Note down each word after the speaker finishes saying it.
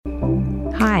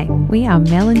Hi, we are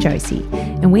Mel and Josie,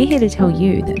 and we're here to tell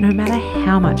you that no matter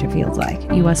how much it feels like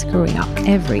you are screwing up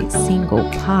every single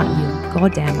part of your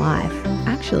goddamn life,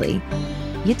 actually,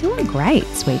 you're doing great,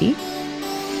 sweetie.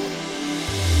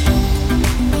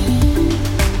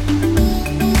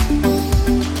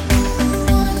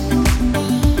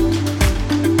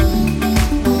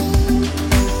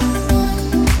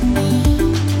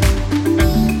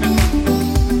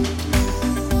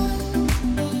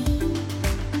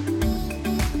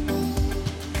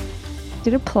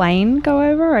 Did a plane go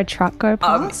over or a truck go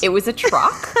past? It was a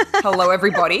truck. Hello,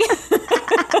 everybody.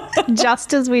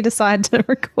 Just as we decide to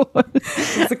record,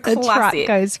 It's a the truck classic.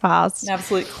 goes past. An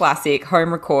absolute classic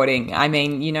home recording. I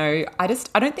mean, you know, I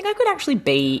don't think I could actually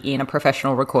be in a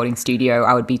professional recording studio.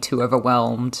 I would be too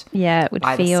overwhelmed Yeah, it would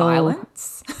by the feel,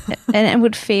 silence. and it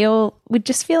would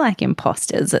just feel like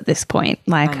imposters at this point.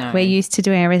 Like know. we're used to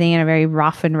doing everything in a very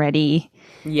rough and ready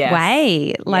Yes.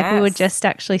 way. Like we were Yes. just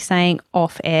actually saying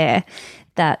off air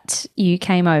that you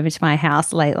came over to my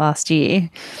house late last year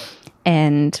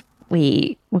and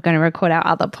we were going to record our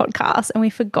other podcast and we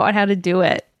forgot how to do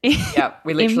it. Yep,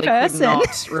 we literally could person.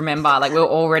 not remember. Like, we were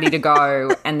all ready to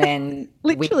go, and then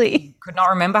Literally. we could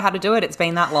not remember how to do it. It's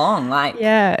been that long. Like,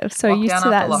 Yeah, so used Lockdown to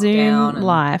that after Zoom lockdown and-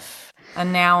 life.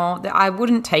 And now I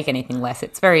wouldn't take anything less.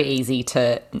 It's very easy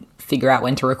to figure out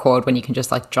when to record when you can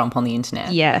just like jump on the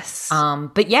internet. Yes.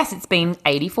 But yes, it's been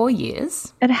 84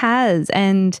 years. It has.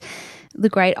 And the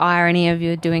great irony of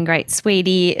You're Doing Great,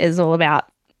 Sweetie is all about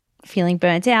feeling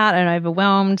burnt out and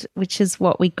overwhelmed, which is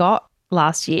what we got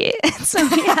last year. So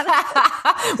we had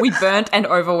We burnt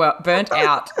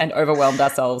out and overwhelmed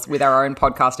ourselves with our own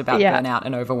podcast about Yeah. burnout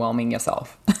and overwhelming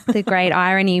yourself. the great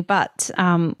irony, but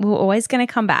we were always going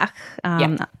to come back.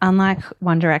 Yeah. Unlike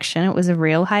One Direction, it was a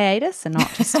real hiatus and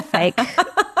not just a fake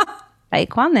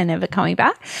one. They're never coming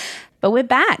back. But we're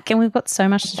back and we've got so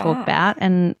much to talk about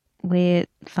and we're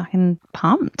fucking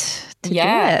pumped to do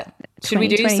it. Should we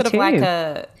do sort of like 2022.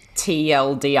 a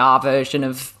TLDR version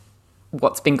of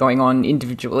what's been going on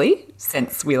individually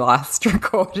since we last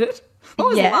recorded? What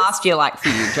was Yes. last year like for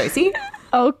you, Josie?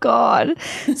 Oh, God.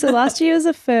 So last year was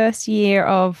the first year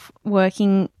of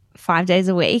working 5 days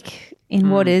a week in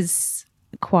what is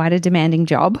quite a demanding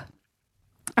job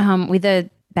with a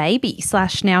baby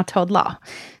 / now toddler.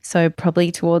 So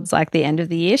probably towards like the end of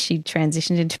the year, she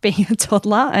transitioned into being a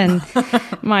toddler. And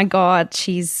my God,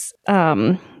 she's,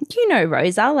 you know,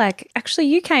 Rosa, like actually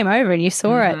you came over and you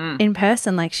saw it in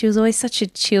person. Like she was always such a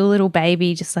chill little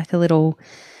baby, just like a little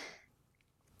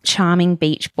charming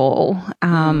beach ball.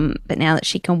 But now that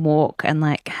she can walk and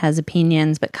like has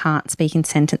opinions but can't speak in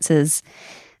sentences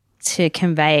to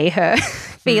convey her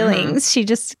feelings, she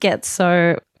just gets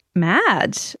so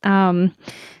mad.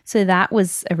 So that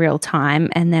was a real time.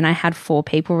 And then I had 4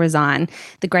 people resign.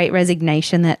 The great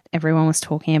resignation that everyone was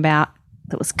talking about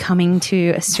that was coming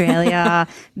to Australia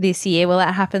this year. Well,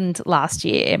 that happened last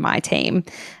year in my team.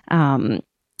 And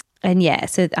yeah,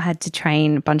 so I had to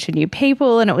train a bunch of new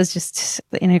people and it was just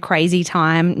in a crazy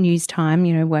time, news time,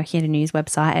 you know, working at a news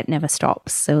website, it never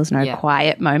stops. There was no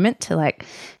quiet moment to like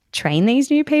train these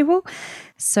new people.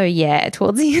 So yeah,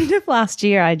 towards the end of last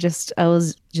year, I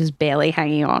was just barely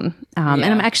hanging on. And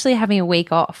I'm actually having a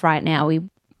week off right now.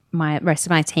 My rest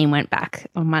of my team went back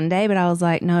on Monday, but I was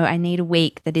like, no, I need a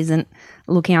week that isn't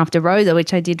looking after Rosa,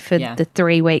 which I did for the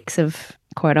 3 weeks of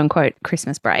quote unquote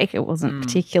Christmas break. It wasn't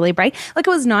particularly break. Like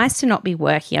it was nice to not be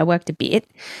working. I worked a bit.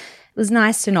 It was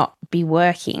nice to not be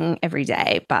working every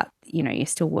day, but you know, you're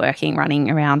still working, running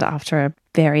around after a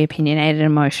very opinionated,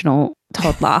 emotional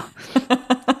toddler.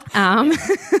 And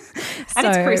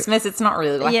it's Christmas. It's not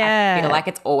really like, I feel like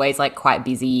it's always like quite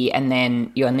busy and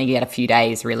then you only get a few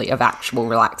days really of actual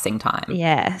relaxing time.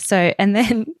 Yeah. So, and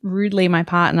then rudely my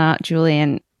partner,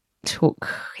 Julian, took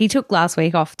last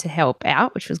week off to help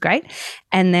out, which was great.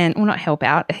 And then, well, not help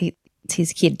out, it's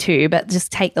his kid too, but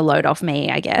just take the load off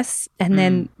me, I guess. And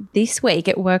then this week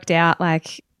it worked out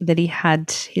like that he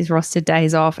had his rostered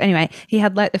days off. Anyway, he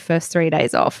had like the first 3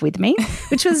 days off with me,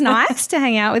 which was nice to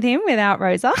hang out with him without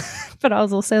Rosa. But I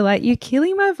was also like, you're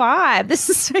killing my vibe. This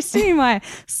is supposed to be my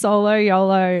solo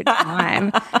YOLO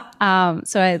time.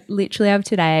 So I literally have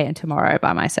today and tomorrow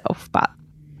by myself, but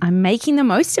I'm making the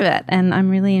most of it and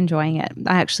I'm really enjoying it.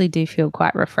 I actually do feel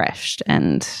quite refreshed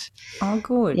and Oh,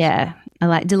 good. yeah, I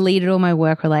like deleted all my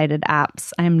work-related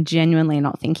apps. I'm genuinely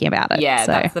not thinking about it. Yeah,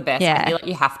 so, that's the best. Yeah. I feel like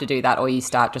you have to do that or you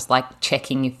start just like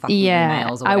checking your fucking Yeah,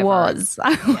 emails or I whatever.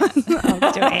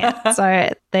 was doing it.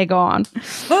 So they're gone.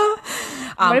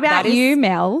 What about you,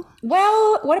 Mel?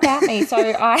 Well, what about me? So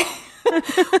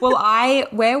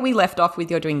where we left off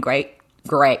with You're Doing great,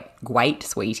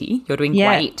 sweetie. You're doing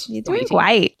great. You're doing sweetie.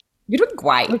 great. You're doing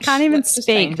great. We can't even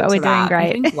speak, but we're doing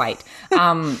great. You're doing great.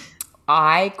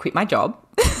 I quit my job.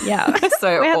 Yeah.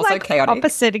 So we had also chaotic.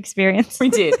 Opposite experience. We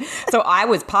did. So I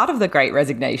was part of the Great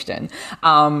Resignation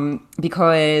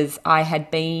because I had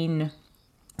been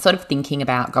sort of thinking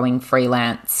about going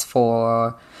freelance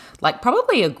for like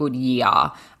probably a good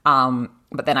year.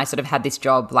 But then I sort of had this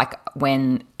job like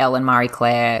when Ellen Marie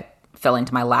Claire fell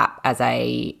into my lap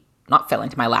not fell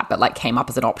into my lap, but like came up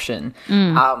as an option.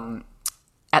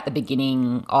 At the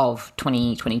beginning of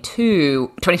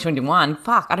 2021,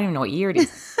 fuck, I don't even know what year it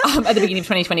is. At the beginning of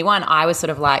 2021, I was sort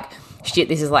of like, shit,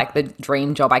 this is like the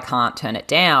dream job. I can't turn it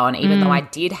down, even though I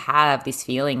did have this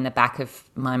feeling in the back of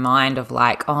my mind of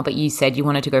like, oh, but you said you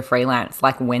wanted to go freelance.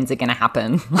 Like, when's it going to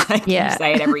happen? Like, you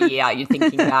say it every year, you're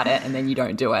thinking about it, and then you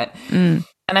don't do it. And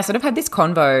I sort of had this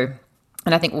convo.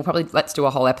 And I think let's do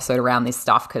a whole episode around this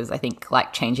stuff because I think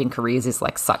like changing careers is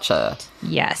like such a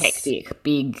hectic,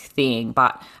 big thing.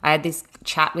 But I had this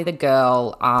chat with a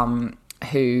girl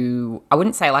who I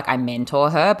wouldn't say like I mentor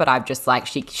her, but I've just like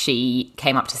she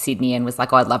came up to Sydney and was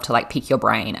like, oh, I'd love to like pick your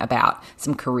brain about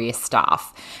some career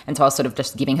stuff. And so I was sort of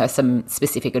just giving her some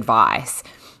specific advice.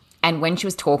 And when she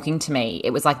was talking to me,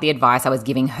 it was like the advice I was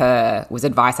giving her was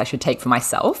advice I should take for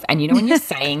myself. And you know when you're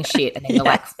saying shit and then you're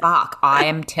like, fuck, I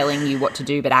am telling you what to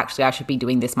do, but actually I should be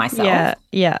doing this myself.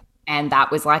 Yeah. And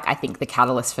that was like, I think the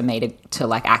catalyst for me to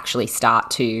like actually start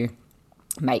to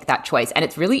make that choice. And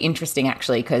it's really interesting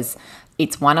actually because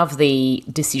it's one of the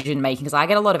decision-making, because I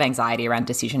get a lot of anxiety around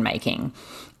decision-making.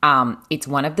 It's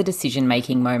one of the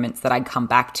decision-making moments that I come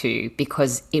back to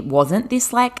because it wasn't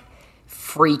this like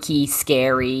freaky,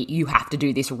 scary, you have to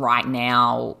do this right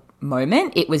now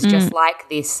moment. It was just like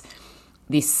this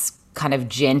kind of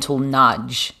gentle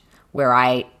nudge where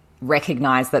I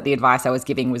recognized that the advice I was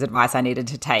giving was advice I needed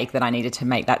to take, that I needed to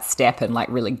make that step and like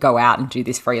really go out and do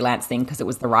this freelance thing because it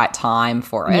was the right time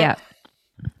for it. Yeah.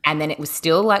 And then it was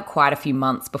still like quite a few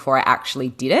months before I actually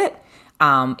did it.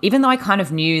 Even though I kind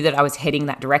of knew that I was heading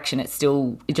that direction, it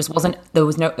just wasn't, there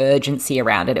was no urgency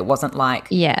around it. It wasn't like,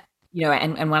 you know,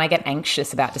 and when I get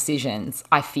anxious about decisions,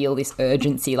 I feel this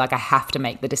urgency, like I have to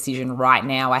make the decision right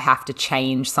now. I have to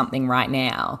change something right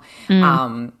now.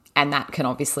 And that can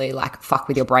obviously like fuck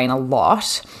with your brain a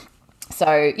lot.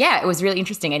 So, yeah, it was really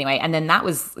interesting anyway. And then that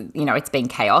was, you know, it's been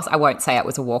chaos. I won't say it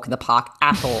was a walk in the park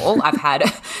at all. I've had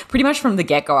pretty much from the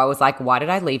get-go, I was like, why did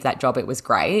I leave that job? It was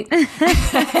great.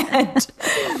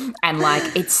 and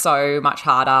like, it's so much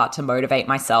harder to motivate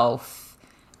myself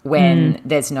when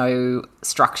there's no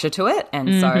structure to it.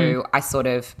 And so I sort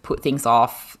of put things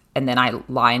off and then I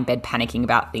lie in bed panicking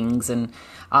about things and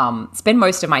spend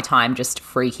most of my time just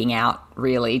freaking out,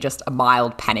 really, just a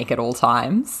mild panic at all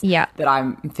times. Yeah. That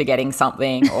I'm forgetting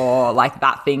something or like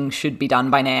that thing should be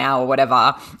done by now or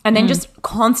whatever. And then just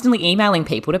constantly emailing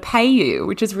people to pay you,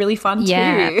 which is really fun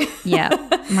too. Yeah.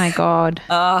 My God.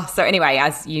 So anyway,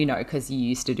 as you know, because you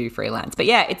used to do freelance. But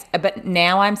yeah, but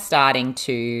now I'm starting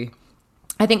to,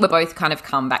 I think we're both kind of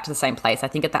come back to the same place. I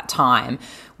think at that time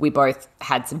we both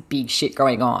had some big shit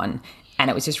going on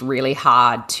and it was just really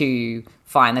hard to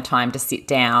find the time to sit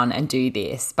down and do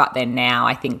this. But then now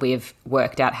I think we've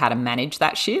worked out how to manage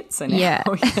that shit. So now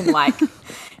we can like,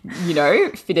 you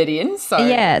know, fit it in. So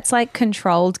yeah, it's like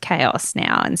controlled chaos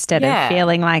now instead of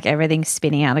feeling like everything's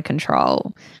spinning out of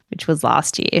control, which was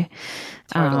last year.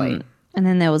 Totally. And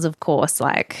then there was, of course,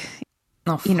 like,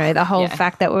 you know, the whole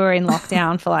fact that we were in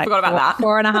lockdown for like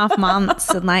 4.5 months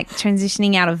and like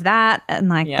transitioning out of that and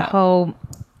like the whole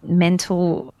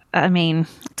mental, I mean,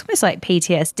 it's almost like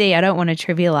PTSD. I don't want to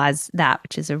trivialize that,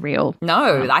 which is a real.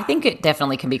 No, I think it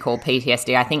definitely can be called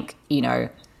PTSD. I think, you know,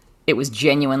 it was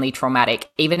genuinely traumatic,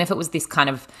 even if it was this kind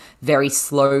of very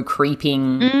slow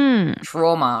creeping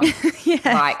trauma.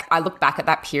 Like I look back at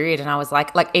that period and I was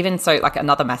like even so, like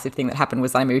another massive thing that happened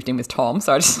was I moved in with Tom.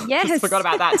 So I just forgot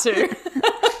about that too.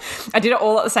 I did it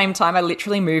all at the same time. I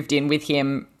literally moved in with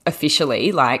him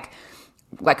officially, like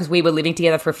because we were living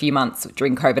together for a few months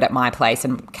during COVID at my place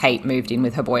and Kate moved in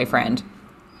with her boyfriend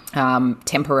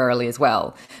temporarily as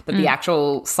well. But the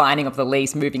actual signing of the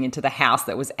lease, moving into the house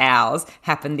that was ours,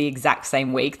 happened the exact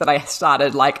same week that I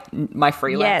started like my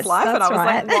freelance life. And I was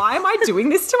like, why am I doing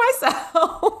this to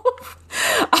myself?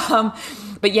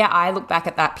 But yeah, I look back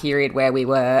at that period where we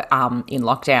were in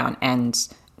lockdown and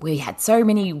we had so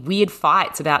many weird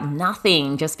fights about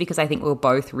nothing just because I think we were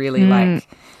both really like,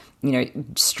 you know,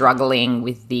 struggling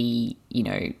with the, you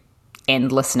know,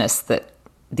 endlessness that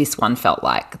this one felt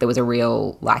like. There was a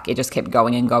real, like, it just kept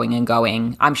going and going and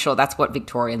going. I'm sure that's what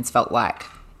Victorians felt like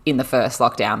in the first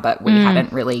lockdown, but we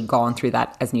hadn't really gone through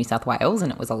that as New South Wales,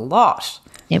 and it was a lot.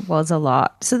 It was a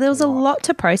lot. So there was a lot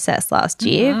to process last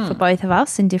year for both of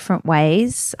us in different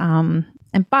ways.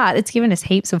 But it's given us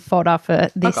heaps of fodder for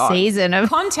this season of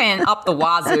content up the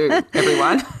wazoo,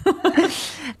 everyone.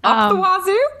 Up the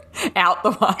wazoo, out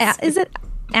the wazoo. Is it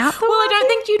out the wazoo? Well, I don't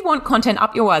think you'd want content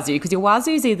up your wazoo because your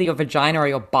wazoo is either your vagina or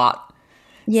your butt.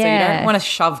 Yeah. So you don't want to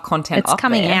shove content up there. It's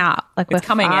coming out. Like it's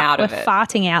coming out of it. We're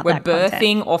farting out We're that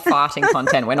birthing content. or farting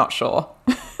content. We're not sure.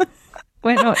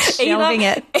 We're not shelving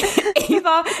it.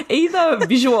 Either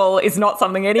visual is not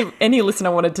something any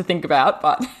listener wanted to think about,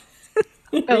 but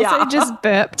also just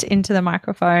burped into the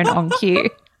microphone on cue.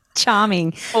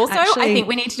 Charming. Also, I think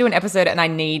we need to do an episode,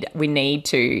 and we need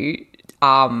to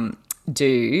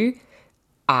do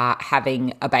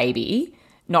having a baby.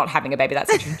 Not having a baby,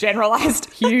 that's such a generalized,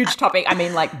 huge topic. I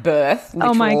mean, like birth.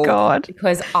 Literal, oh, my God.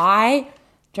 Because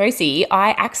Josie,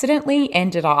 I accidentally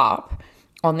ended up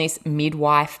on this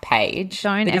midwife page.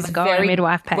 Don't ever go on a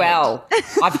midwife page. Well,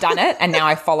 I've done it and now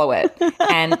I follow it.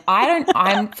 And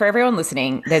I'm for everyone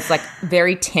listening, there's like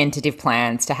very tentative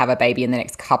plans to have a baby in the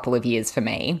next couple of years for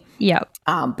me. Yep.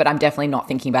 But I'm definitely not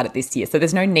thinking about it this year. So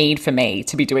there's no need for me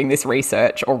to be doing this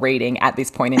research or reading at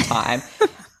this point in time.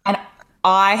 And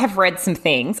I have read some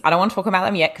things. I don't want to talk about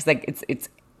them yet because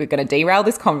we're going to derail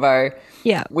this convo.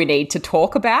 Yeah. We need to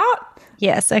talk about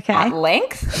yes, okay. at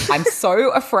length. I'm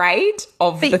so afraid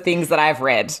of the things that I've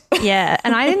read. Yeah,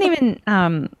 and I didn't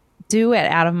even do it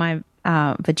out of my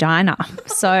vagina.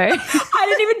 So I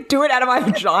didn't even do it out of my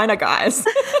vagina, guys.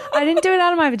 I didn't do it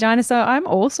out of my vagina, so I'm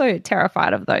also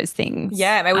terrified of those things.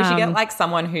 Yeah, maybe we should get like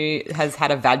someone who has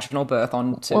had a vaginal birth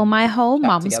on to. Well, my whole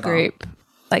mum's together. group,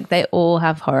 like they all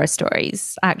have horror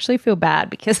stories. I actually feel bad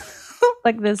because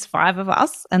like there's 5 of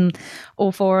us and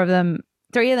all 4 of them,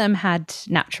 3 of them had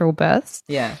natural births.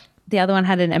 Yeah. The other one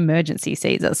had an emergency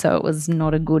Caesar, so it was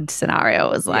not a good scenario.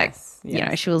 It was like, you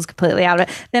know, she was completely out of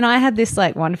it. Then I had this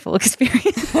like wonderful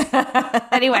experience.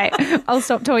 Anyway, I'll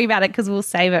stop talking about it because we'll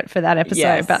save it for that episode.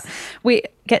 Yes. But we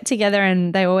get together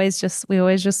and we always just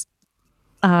relive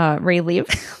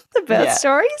the birth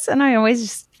stories, and I always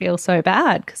just feel so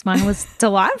bad because mine was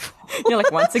delightful. You're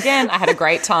like, once again, I had a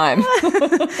great time.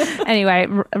 Anyway,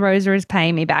 Rosa is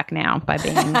paying me back now by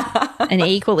being an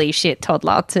equally shit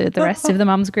toddler to the rest of the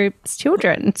mums group's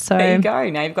children. So there you go.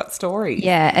 Now you've got stories.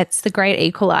 Yeah, it's the great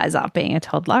equalizer being a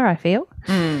toddler, I feel.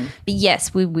 But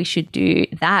yes, we should do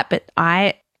that, but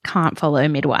I can't follow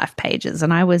midwife pages,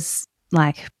 and I was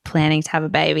like planning to have a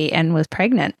baby and was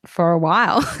pregnant for a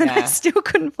while. And I still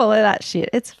couldn't follow that shit.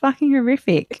 It's fucking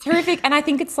horrific. It's horrific. And I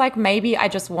think it's like maybe I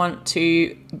just want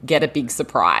to get a big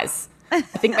surprise. I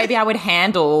think maybe I would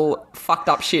handle fucked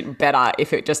up shit better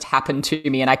if it just happened to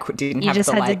me and I didn't have to You just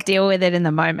had to deal with it in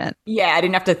the moment. Yeah, I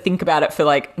didn't have to think about it for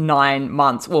like 9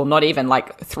 months. Well, not even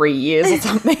like 3 years or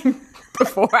something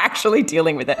before actually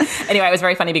dealing with it. Anyway, it was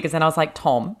very funny because then I was like,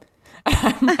 Tom,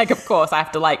 I'm like, of course, I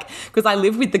have to like, because I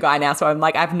live with the guy now, so I'm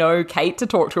like, I have no Kate to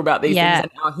talk to about these things,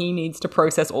 and now he needs to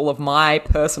process all of my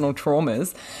personal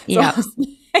traumas. So I was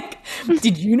like,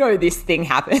 did you know this thing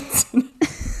happens?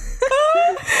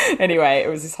 Anyway, it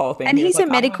was this whole thing. And he's like, a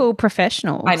medical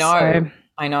professional. I know. So.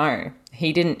 I know.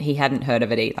 He hadn't heard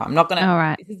of it either. I'm not going to. All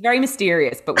right. This is very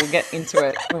mysterious, but we'll get into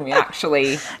it when we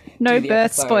actually. No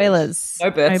birth spoilers.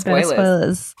 No birth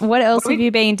spoilers. What else have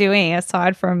you been doing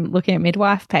aside from looking at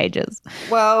midwife pages?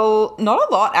 Well, not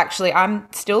a lot actually. I'm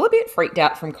still a bit freaked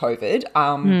out from COVID.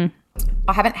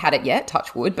 I haven't had it yet,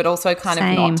 touch wood, but also kind of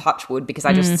not touch wood because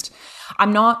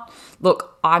I'm not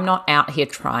out here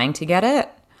trying to get it.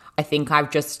 I think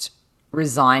I've just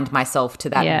resigned myself to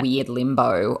that weird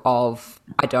limbo of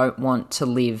I don't want to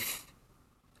live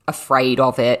afraid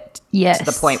of it to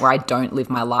the point where I don't live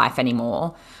my life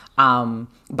anymore.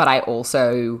 But I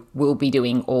also will be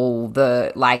doing all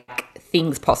the like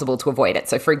things possible to avoid it.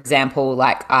 So for example,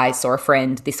 like I saw a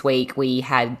friend this week, we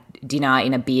had dinner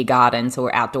in a beer garden, so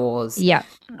we're outdoors. Yeah.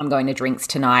 I'm going to drinks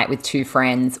tonight with 2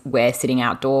 friends. We're sitting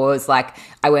outdoors. Like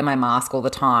I wear my mask all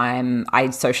the time. I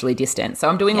socially distance. So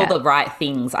I'm doing all the right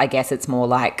things. I guess it's more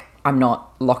like I'm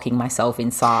not locking myself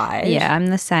inside. Yeah, I'm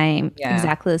the same. Yeah.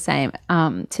 Exactly the same.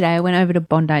 Today I went over to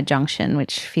Bondi Junction,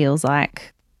 which feels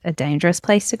like a dangerous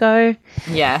place to go.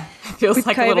 Yeah. Feels with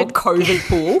like COVID. A little COVID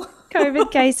pool.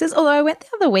 COVID cases. Although I went the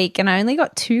other week and I only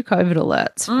got 2 COVID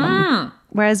alerts.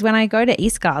 Whereas when I go to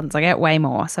East Gardens, I get way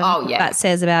more. So what that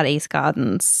says about East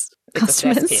Gardens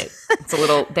customers. It's a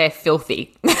little, they're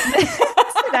filthy.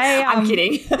 I'm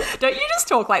kidding. Don't you just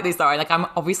talk like this though? Like I'm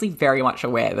obviously very much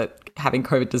aware that having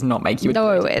COVID does not make you a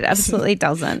No, it absolutely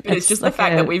doesn't. But it's just like the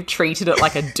fact that we've treated it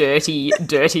like a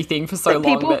dirty thing for so long.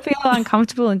 People feel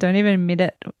uncomfortable and don't even admit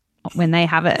it when they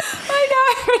have it. I know.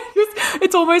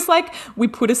 It's almost like we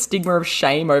put a stigma of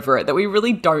shame over it that we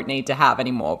really don't need to have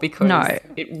anymore, because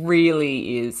it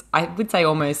really is, I would say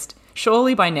almost,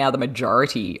 surely by now the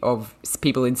majority of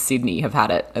people in Sydney have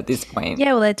had it at this point.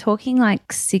 Yeah, well, they're talking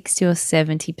like 60 or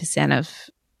 70% of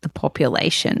the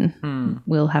population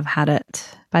will have had it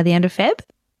by the end of Feb.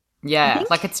 Yeah,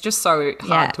 like it's just so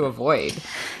hard to avoid.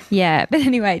 Yeah, but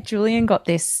anyway, Julian got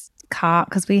this car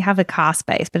because we have a car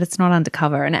space, but it's not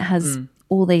undercover, and it has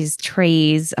all these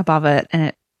trees above it,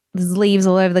 and there's leaves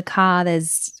all over the car.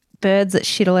 There's birds that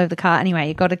shit all over the car. Anyway,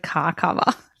 he got a car cover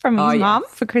from his mum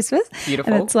for Christmas.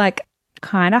 Beautiful. And it's like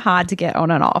kind of hard to get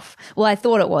on and off. Well, I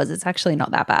thought it was. It's actually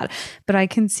not that bad. But I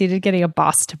considered getting a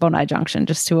bus to Bondi Junction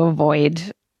just to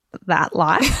avoid that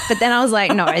life. But then I was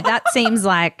like, no, that seems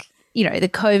like, you know, the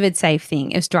COVID safe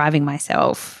thing is driving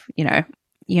myself, you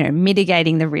know,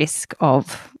 mitigating the risk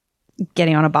of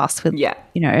getting on a bus with, you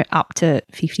know, up to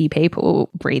 50 people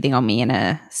breathing on me in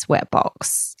a sweat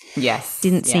box. Yes.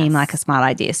 Didn't seem like a smart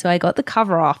idea. So I got the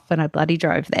cover off and I bloody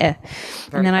drove there.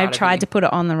 And then I tried to put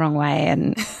it on the wrong way,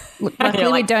 and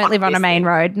luckily we don't live on a main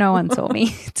road. No one saw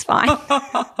me. It's fine.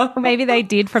 Or maybe they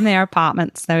did from their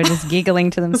apartments. They were just giggling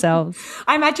to themselves.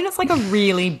 I imagine it's like a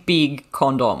really big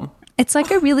condom. It's like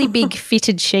a really big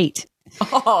fitted sheet.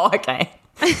 Oh, okay.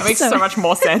 That makes so much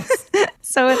more sense.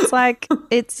 So it's like,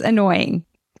 it's annoying,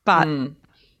 but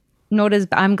not as,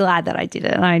 I'm glad that I did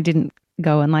it and I didn't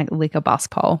go and like lick a bus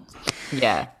pole.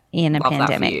 Yeah. In a Love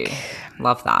pandemic. That for you.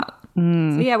 Love that.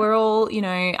 So yeah, we're all, you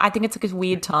know, I think it's like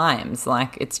weird times.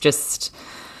 Like it's just,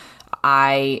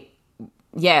 but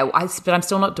I'm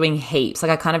still not doing heaps.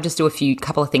 Like I kind of just do a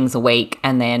couple of things a week,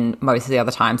 and then most of the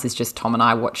other times is just Tom and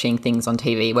I watching things on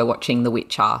TV. We're watching The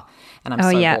Witcher, and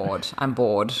I'm bored. I'm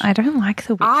bored. I don't like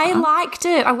The Witcher. I liked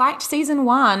it. I liked season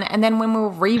 1, and then when we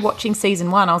were rewatching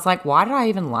season 1, I was like, why did I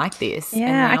even like this?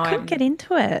 Yeah, I couldn't get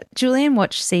into it. Julian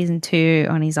watched season 2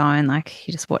 on his own. Like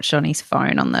he just watched on his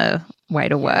phone on the way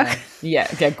to work.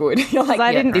 Yeah, good. You're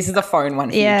like, this is a phone one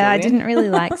for you, Yeah, Julian. I didn't really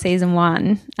like season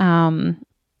 1.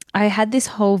 I had this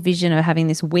whole vision of having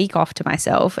this week off to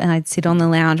myself, and I'd sit on the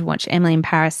lounge and watch Emily in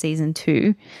Paris season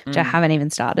 2, which I haven't even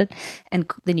started, and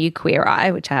the new Queer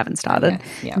Eye, which I haven't started.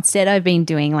 Yeah. Instead, I've been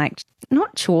doing like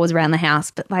not chores around the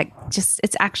house, but like just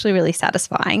it's actually really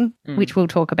satisfying, which we'll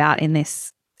talk about in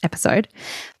this episode.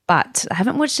 But I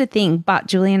haven't watched a thing, but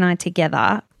Julie and I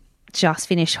together just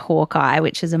finished Hawkeye,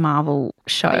 which is a Marvel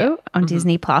show on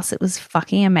Disney Plus. It was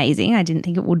fucking amazing. I didn't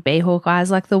think it would be.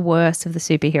 Hawkeye's like the worst of the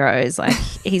superheroes. Like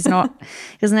he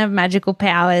doesn't have magical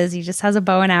powers. He just has a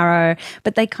bow and arrow,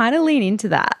 but they kind of lean into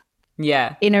that.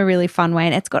 Yeah. In a really fun way.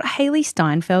 And it's got Haley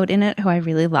Steinfeld in it, who I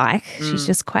really like. She's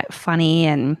just quite funny,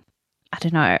 and I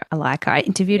don't know, I like her. I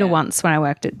interviewed her once when I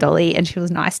worked at Dolly, and she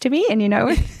was nice to me. And you know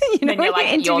when you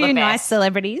interview nice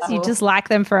celebrities, you just like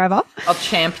them forever. I'll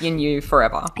champion you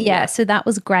forever. Yeah, so that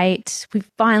was great. We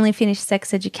finally finished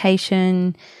Sex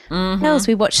Education. What else?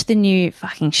 We watched the new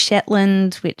fucking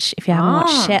Shetland, which if you haven't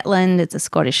watched Shetland, it's a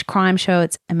Scottish crime show.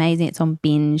 It's amazing. It's on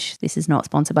Binge. This is not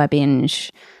sponsored by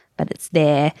Binge, but it's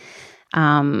there.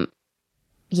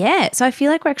 Yeah, so I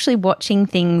feel like we're actually watching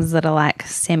things that are like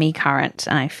semi-current.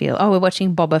 And I feel, we're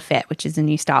watching Boba Fett, which is a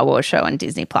new Star Wars show on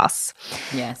Disney Plus.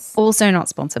 Yes. Also not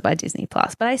sponsored by Disney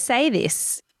Plus. But I say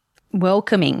this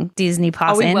welcoming Disney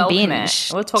Plus and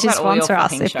Binge We'll talk to about all your sponsor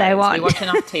us fucking if shows. they want. We watch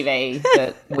enough TV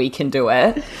that we can do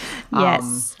it.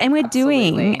 Yes. And we're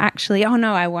doing actually,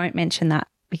 I won't mention that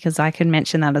because I can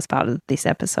mention that as part of this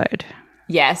episode.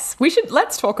 Yes,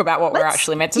 let's talk about what we're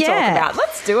actually meant to talk about.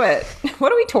 Let's do it.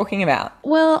 What are we talking about?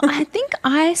 Well, I think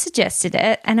I suggested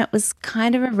it, and it was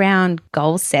kind of around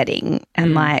goal setting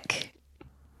and like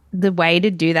the way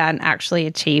to do that and actually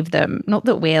achieve them. Not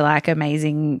that we're like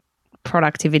amazing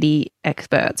productivity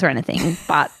experts or anything,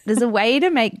 but there's a way to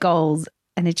make goals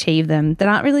and achieve them that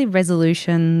aren't really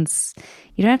resolutions.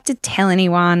 You don't have to tell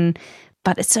anyone,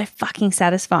 but it's so fucking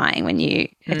satisfying when you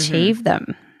achieve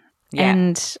them. Yeah.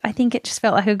 And I think it just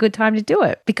felt like a good time to do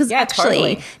it because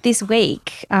actually this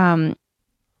week, I'm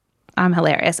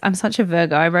hilarious. I'm such a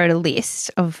Virgo. I wrote a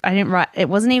list of, it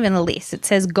wasn't even a list. It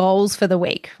says goals for the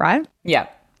week, right? Yeah.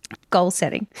 Goal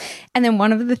setting. And then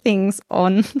one of the things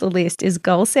on the list is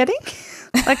goal setting.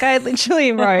 Like I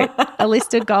literally wrote a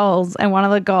list of goals, and one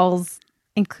of the goals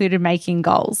included making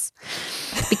goals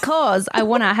because I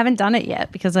haven't done it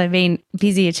yet because I've been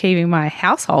busy achieving my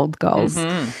household goals.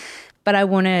 But I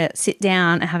want to sit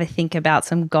down and have a think about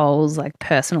some goals, like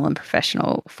personal and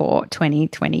professional, for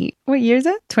 2020. What year is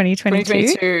it? 2022?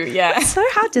 2022, yeah. It's so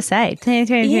hard to say.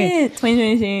 2022. Yeah,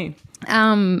 2022.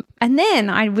 And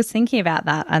then I was thinking about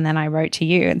that, and then I wrote to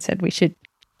you and said we should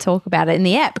talk about it in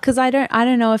the app because I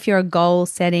don't know if you're a goal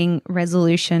setting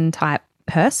resolution type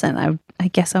person. I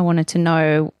guess I wanted to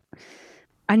know.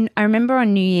 I remember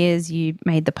on New Year's you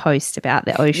made the post about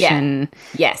the ocean.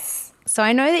 Yeah. Yes. So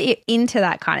I know that you're into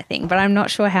that kind of thing, but I'm not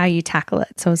sure how you tackle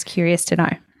it. So I was curious to know.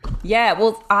 Yeah,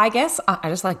 well, I guess I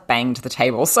just like banged the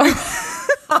table so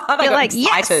hard. I got like, excited.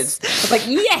 yes! I was like,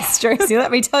 yes, Josie,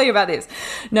 let me tell you about this.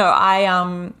 No,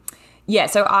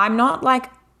 so I'm not like,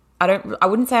 I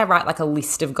wouldn't say I write like a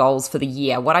list of goals for the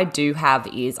year. What I do have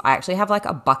is I actually have like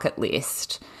a bucket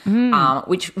list,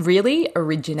 which really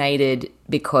originated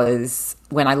because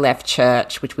when I left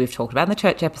church, which we've talked about in the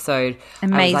church episode,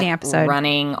 amazing I was like episode,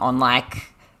 running on like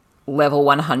level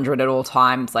 100 at all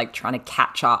times, like trying to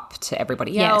catch up to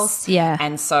everybody else. Yeah.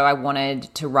 And so I wanted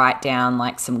to write down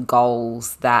like some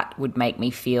goals that would make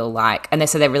me feel like, and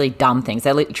they're really dumb things.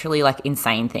 They're literally like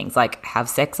insane things, like have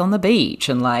sex on the beach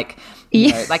and like, you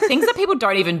know, like things that people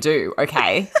don't even do.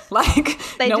 Okay. Like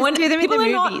they no just one, do them in the people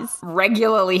are movies. not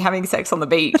regularly having sex on the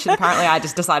beach. And apparently I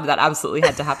just decided that absolutely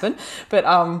had to happen. But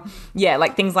yeah,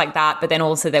 like things like that. But then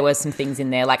also there were some things in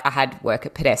there, like I had work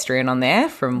at Pedestrian on there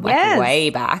from like way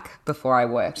back before I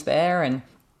worked there. And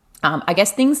I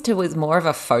guess things was more of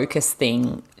a focus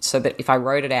thing so that if I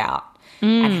wrote it out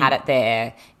and had it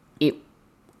there,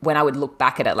 when I would look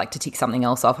back at it, like to tick something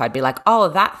else off, I'd be like, oh,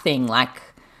 that thing, like,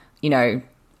 you know,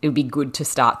 it would be good to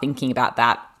start thinking about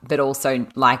that. But also,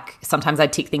 like, sometimes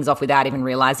I'd tick things off without even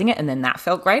realizing it, and then that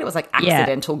felt great. It was like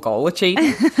accidental goal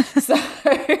achievement. So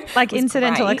like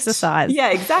incidental great. Exercise.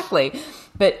 Yeah, exactly.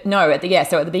 But no,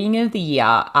 so at the beginning of the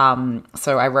year,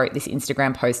 so I wrote this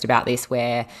Instagram post about this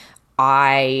where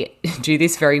I do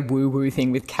this very woo-woo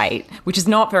thing with Kate, which is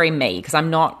not very me because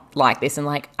I'm not like this, and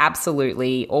like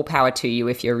absolutely all power to you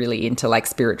if you're really into like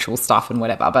spiritual stuff and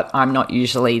whatever, but I'm not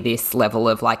usually this level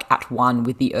of like at one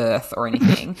with the earth or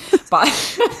anything.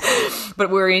 but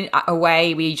we're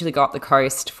away. We usually go up the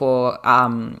coast for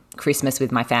Christmas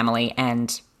with my family,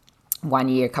 and one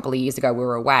year, a couple of years ago, we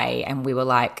were away and we were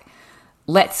like,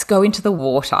 let's go into the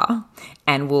water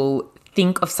and we'll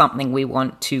think of something we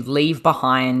want to leave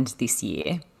behind this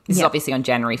year. This is obviously on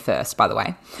January 1st, by the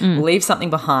way. We'll leave something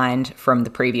behind from the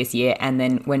previous year, and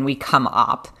then when we come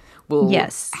up, we'll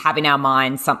have in our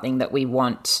mind something that we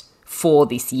want for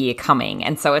this year coming.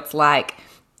 And so it's like,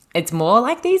 it's more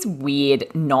like these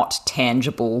weird, not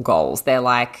tangible goals. They're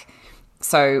like,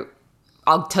 so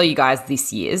I'll tell you guys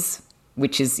this year's,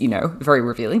 which is, you know, very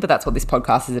revealing, but that's what this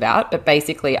podcast is about. But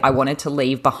basically, I wanted to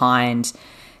leave behind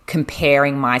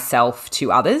comparing myself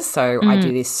to others. So I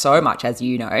do this so much, as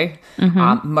you know.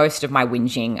 Most of my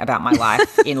whinging about my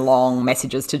life in long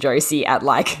messages to Josie at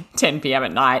like 10 p.m.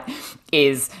 at night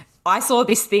is I saw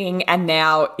this thing and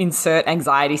now insert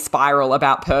anxiety spiral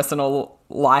about personal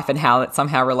life and how it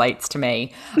somehow relates to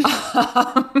me.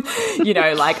 You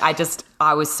know, like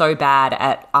I was so bad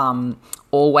at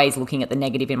always looking at the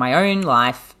negative in my own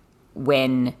life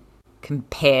when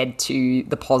compared to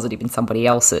the positive in somebody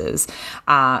else's. So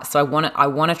I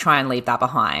want to try and leave that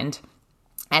behind.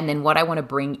 And then what I want to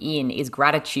bring in is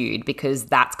gratitude, because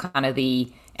that's kind of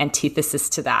the antithesis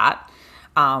to that.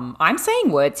 I'm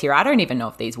saying words here. I don't even know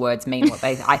if these words mean what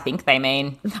I think they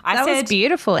mean. That was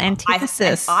beautiful.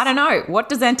 Antithesis. I don't know. What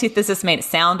does antithesis mean? It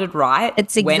sounded right.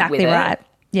 It's exactly right.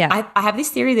 Yeah. I have this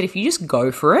theory that if you just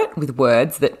go for it with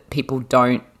words that people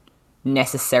don't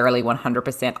necessarily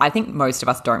 100%, I think most of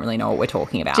us don't really know what we're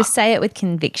talking about. Just say it with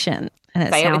conviction and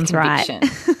it sounds right.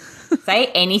 Say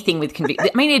anything with conviction.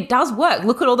 I mean, it does work.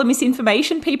 Look at all the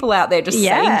misinformation people out there just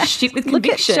saying shit with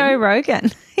conviction. Look at Joe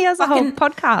Rogan. He has a whole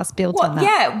podcast built on that.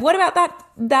 Yeah. What about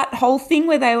that whole thing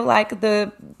where they were like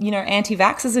the, you know,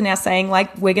 anti-vaxxers are now saying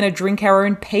like we're going to drink our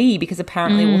own pee because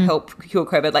apparently it will help cure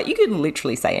COVID. Like you can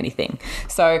literally say anything.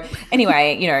 So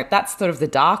anyway, you know, that's sort of the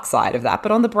dark side of that.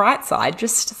 But on the bright side,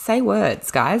 just say words,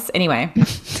 guys. Anyway,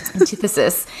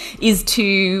 antithesis is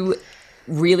to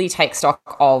really take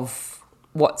stock of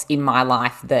what's in my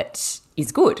life that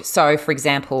is good. So, for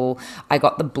example, I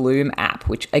got the Bloom app,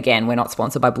 which, again, we're not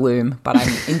sponsored by Bloom, but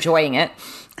I'm enjoying it.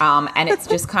 And it's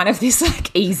just kind of this,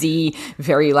 like, easy,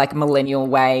 very, like, millennial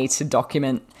way to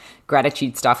document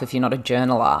gratitude stuff if you're not a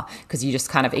journaler, because you just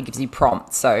kind of, it gives you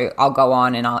prompts. So I'll go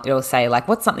on and it'll say, like,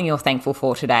 what's something you're thankful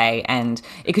for today? And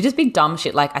it could just be dumb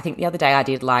shit. Like, I think the other day I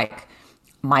did, like,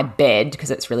 my bed because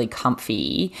it's really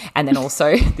comfy. And then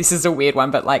also, this is a weird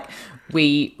one, but, like,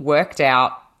 we worked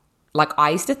out, like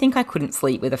I used to think I couldn't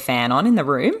sleep with a fan on in the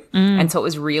room. And so it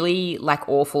was really like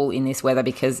awful in this weather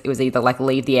because it was either like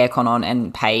leave the aircon on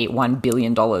and pay $1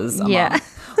 billion a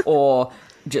month or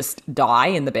just die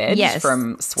in the bed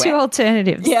from sweat. Two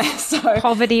alternatives. Yeah. So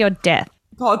poverty or death.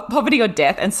 Poverty or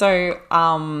death. And so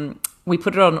we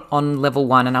put it on level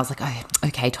 1 and I was like, oh,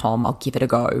 okay, Tom, I'll give it a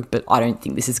go, but I don't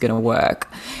think this is going to work.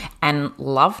 And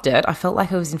loved it. I felt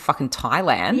like I was in fucking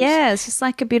Thailand. Yeah, it's just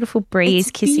like a beautiful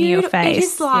breeze kissing your face. It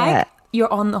is like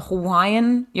you're on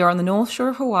the North Shore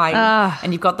of Hawaii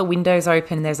and you've got the windows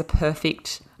open and there's a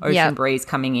perfect ocean breeze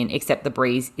coming in, except the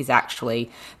breeze is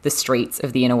actually the streets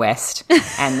of the inner west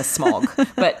and the smog.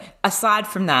 But aside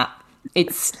from that,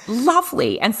 it's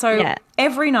lovely. And so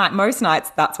every night, most nights,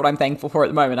 that's what I'm thankful for at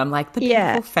the moment. I'm like, the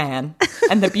beautiful fan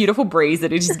and the beautiful breeze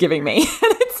that it is giving me.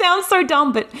 And it sounds so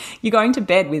dumb, but you're going to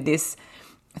bed with this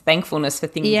thankfulness for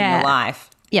things in your life.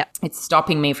 Yeah. It's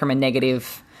stopping me from a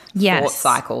negative thought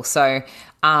cycle. So,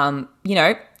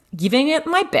 giving it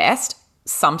my best,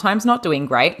 sometimes not doing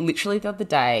great. Literally the other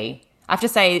day, I have to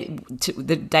say,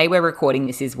 the day we're recording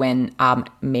this is when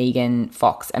Megan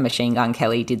Fox and Machine Gun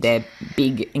Kelly did their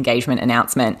big engagement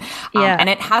announcement. And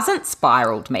it hasn't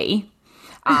spiraled me.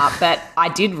 But I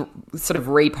did sort of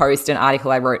repost an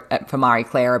article I wrote for Marie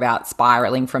Claire about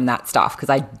spiraling from that stuff,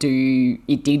 because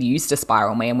it did used to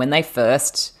spiral me. And when they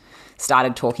first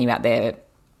started talking about their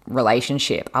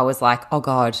relationship, I was like, oh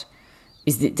God,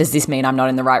 does this mean I'm not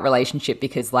in the right relationship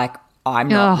because like I'm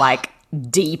not like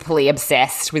deeply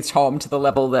obsessed with Tom to the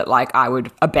level that like I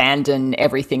would abandon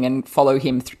everything and follow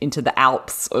him into the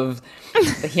Alps of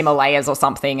the Himalayas or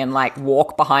something and like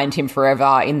walk behind him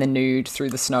forever in the nude through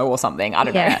the snow or something. I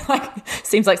don't know. Like,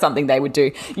 seems like something they would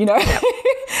do, you know?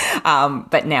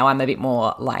 But now I'm a bit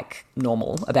more like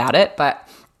normal about it. But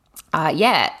I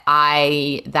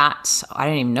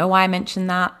don't even know why I mentioned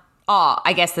that. Oh,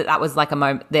 I guess that was like a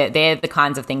moment. They're the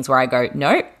kinds of things where I go,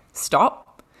 no, stop.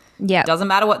 Yeah. Doesn't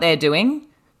matter what they're doing.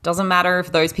 Doesn't matter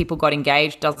if those people got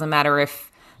engaged. Doesn't matter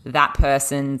if that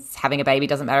person's having a baby.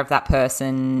 Doesn't matter if that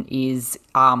person is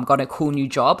got a cool new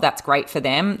job. That's great for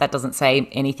them. That doesn't say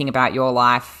anything about your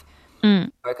life.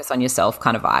 Focus on yourself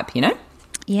kind of vibe, you know?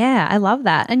 Yeah, I love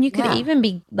that. And you could even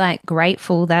be like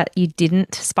grateful that you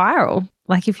didn't spiral.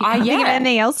 Like if you can't think of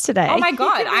anything else today. Oh my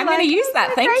God, I'm going to use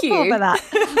that. Thank you. For that.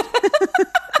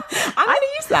 I'm going to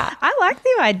use that. I like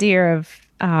the idea of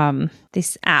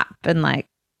this app and like,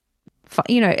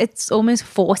 it's almost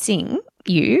forcing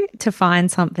you to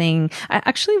find something. I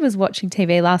actually was watching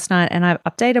TV last night and I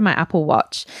updated my Apple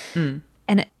Watch and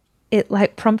it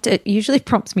like usually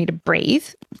prompts me to breathe,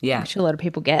 which a lot of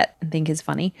people get and think is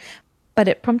funny, but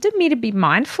it prompted me to be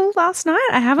mindful last night.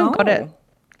 I haven't got it.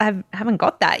 I haven't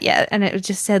got that yet. And it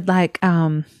just said like,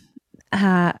 have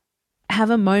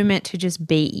a moment to just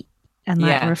be. And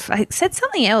like it said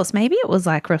something else. Maybe it was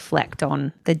like reflect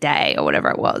on the day or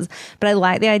whatever it was. But I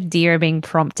like the idea of being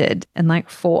prompted and like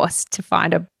forced to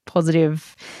find a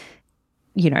positive,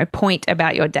 point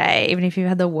about your day. Even if you've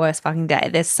had the worst fucking day,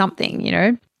 there's something,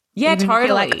 Yeah, even totally. If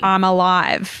you're like, I'm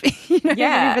alive. Even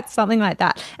if it's something like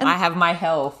that. And I have my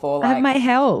health or like. I have my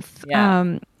health.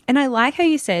 Yeah. And I like how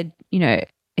you said,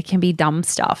 it can be dumb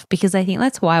stuff, because I think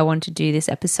that's why I want to do this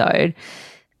episode.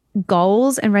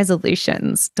 Goals and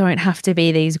resolutions don't have to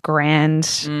be these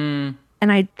grand, and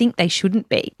I think they shouldn't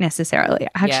be necessarily.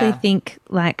 I actually think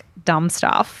like dumb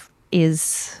stuff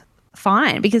is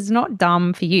fine because it's not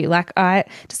dumb for you. Like I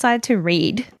decided to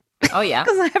read. Oh yeah.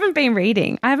 Because I haven't been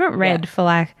reading. I haven't read for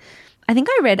I think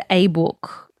I read a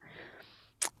book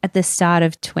at the start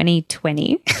of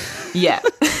 2020. Yeah.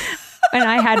 When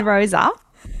I had Rosa,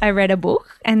 I read a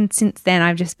book, and since then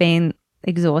I've just been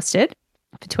exhausted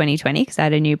for 2020 because I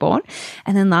had a newborn.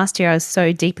 And then last year I was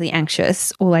so deeply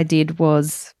anxious. All I did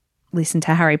was listen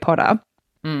to Harry Potter,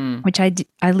 which I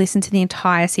listened to the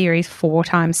entire series 4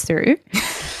 times through,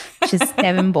 which is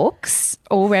 7 books,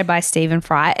 all read by Stephen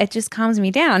Fry. It just calms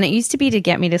me down. It used to be to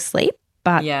get me to sleep,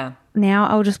 but now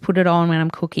I'll just put it on when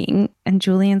I'm cooking. And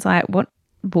Julian's like, what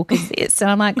book is this?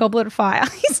 And I'm like, Goblet of Fire.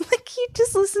 He's like, you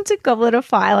just listened to Goblet of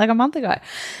Fire like a month ago.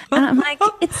 And I'm like,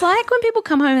 it's like when people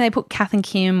come home and they put Kath and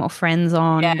Kim or Friends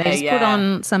on. They just put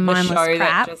on some mindless crap.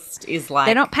 That just is like,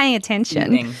 they're not paying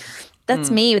attention. That's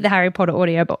me with the Harry Potter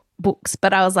audio books.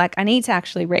 But I was like, I need to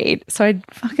actually read. So I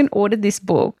fucking ordered this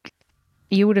book.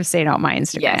 You would have seen it on my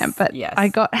Instagram. I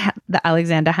got the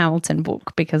Alexander Hamilton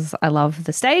book because I love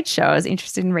the stage show. I was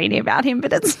interested in reading about him,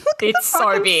 but it's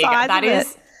so big. That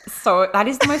is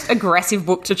the most aggressive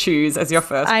book to choose as your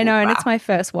first book. I know, and it's my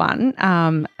first one.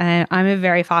 And I'm a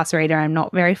very fast reader. I'm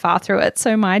not very far through it.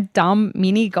 So my dumb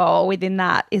mini goal within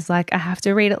that is like I have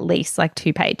to read at least like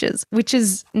 2 pages, which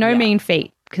is no mean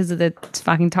feat because of the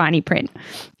fucking tiny print.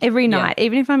 Every night,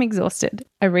 even if I'm exhausted,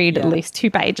 I read at least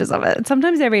 2 pages of it. And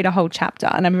sometimes I read a whole chapter,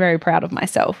 and I'm very proud of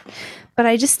myself. But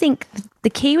I just think the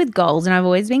key with goals, and I've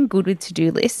always been good with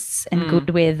to-do lists and good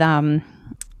with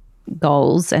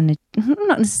goals and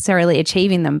not necessarily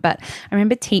achieving them, but I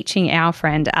remember teaching our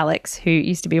friend Alex, who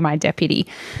used to be my deputy,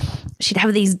 she'd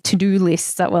have these to-do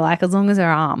lists that were like as long as her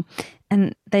arm,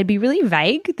 and they'd be really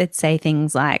vague. They'd say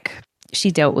things like, she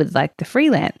dealt with like the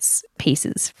freelance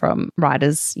pieces from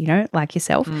writers, you know, like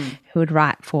yourself, who would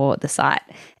write for the site.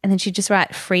 And then she'd just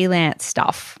write freelance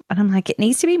stuff. And I'm like, it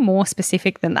needs to be more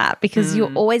specific than that, because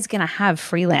you're always going to have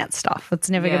freelance stuff. It's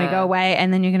never going to go away.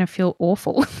 And then you're going to feel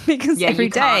awful because every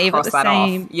day you've got the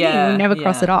same thing, you never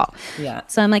cross it off. Yeah.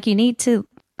 So I'm like, you need to,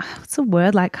 what's the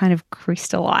word, like kind of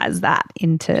crystallize that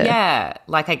into. Yeah.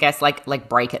 Like, I guess like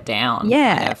break it down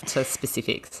kind of to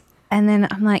specifics. And then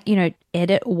I'm like, you know,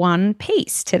 edit one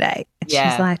piece today. And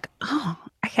she's like, oh,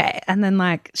 okay. And then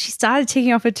like she started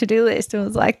ticking off a to-do list and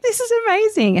was like, this is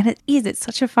amazing. And it is. It's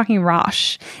such a fucking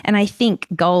rush. And I think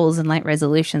goals and like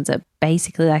resolutions are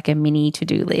basically like a mini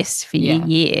to-do list for your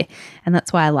year. And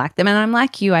that's why I like them. And I'm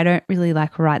like you, I don't really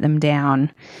like write them down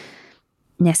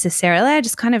necessarily. I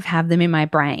just kind of have them in my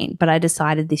brain. But I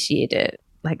decided this year to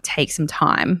like take some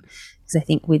time, because I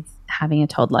think with having a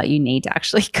toddler, you need to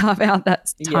actually carve out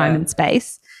that time and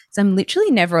space. So I'm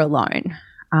literally never alone,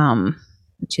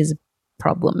 which is a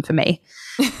problem for me.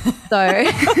 So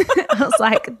I was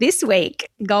like, this week,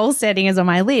 goal setting is on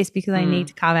my list, because I need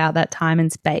to carve out that time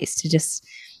and space to just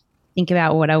think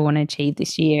about what I want to achieve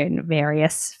this year in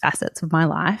various facets of my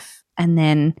life. And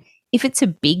then if it's a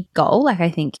big goal, like I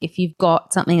think if you've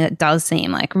got something that does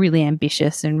seem like really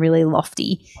ambitious and really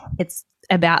lofty, it's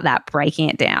about that, breaking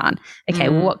it down. Okay,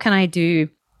 well, what can I do?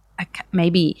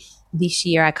 Maybe this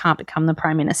year I can't become the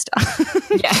Prime Minister.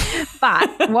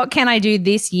 But what can I do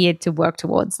this year to work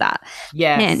towards that?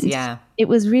 Yes, and it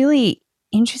was really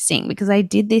interesting, because I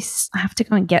did this. I have to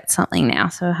go and get something now,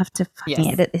 so I have to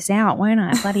fucking edit this out, won't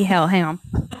I? Bloody hell, hang on.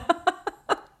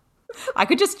 I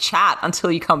could just chat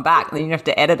until you come back, and then you have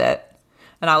to edit it.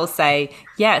 And I will say,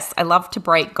 yes, I love to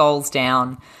break goals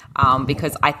down,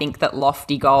 because I think that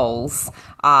lofty goals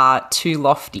are too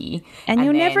lofty. And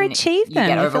you'll never achieve them.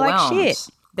 You get overwhelmed. Like shit.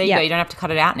 There you go. You don't have to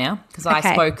cut it out now, because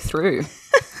I spoke through.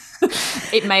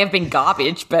 It may have been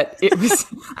garbage, but it was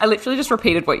 – I literally just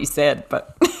repeated what you said.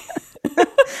 But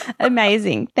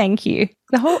amazing. Thank you.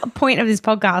 The whole point of this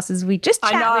podcast is we just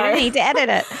chat. We don't need to edit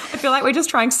it. I feel like we're just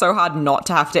trying so hard not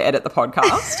to have to edit the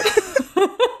podcast.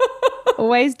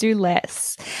 Always do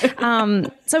less.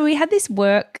 So we had this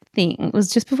work thing. It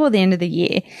was just before the end of the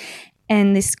year,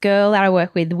 and this girl that I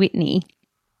work with, Whitney,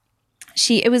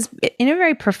 it was in a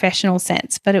very professional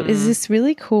sense, but it was this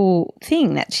really cool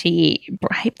thing that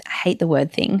I hate the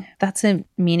word thing. That's a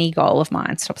mini goal of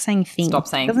mine. Stop saying thing. Stop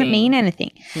saying thing. It doesn't mean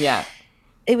anything. Yeah.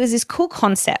 It was this cool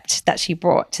concept that she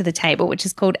brought to the table, which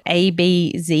is called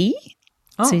ABZ.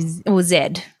 So, or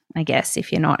Z, I guess,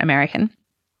 if you're not American.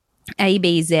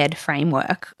 ABZ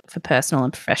framework for personal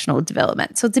and professional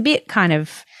development. So it's a bit kind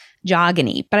of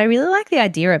jargony, but I really like the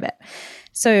idea of it.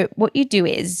 So what you do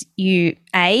is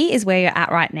A is where you're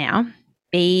at right now.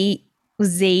 B,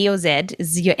 Z or Z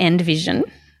is your end vision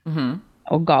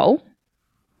or goal.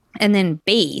 And then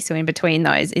B, so in between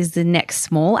those, is the next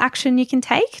small action you can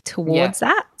take towards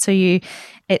that. So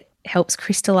it helps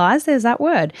crystallize, there's that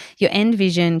word. Your end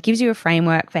vision gives you a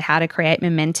framework for how to create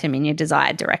momentum in your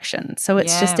desired direction. So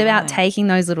it's just about taking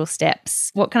those little steps.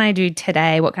 What can I do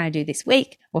today? What can I do this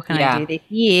week? What can I do this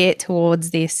year towards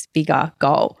this bigger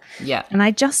goal? Yeah. And I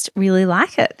just really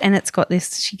like it. And it's got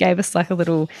this, she gave us like a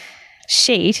little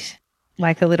sheet,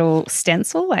 like a little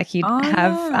stencil, like you'd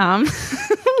have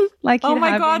like oh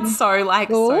my God, so like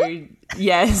school? So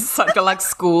yes, like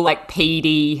school, like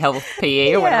PD, health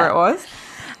PE or whatever it was.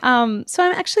 So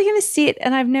I'm actually going to sit,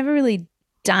 and I've never really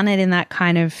done it in that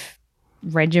kind of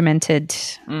regimented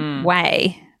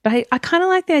way. But I kind of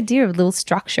like the idea of a little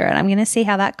structure, and I'm going to see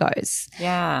how that goes.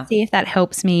 Yeah. See if that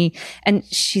helps me. And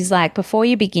she's like, before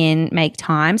you begin, make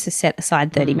time. So set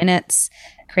aside 30 minutes,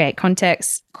 create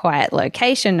context, quiet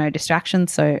location, no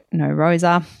distractions, so no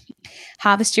Rosa.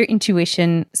 Harvest your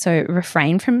intuition, so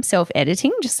refrain from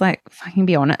self-editing, just like fucking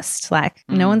be honest. Like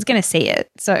no one's going to see it,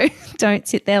 so don't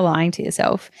sit there lying to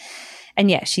yourself.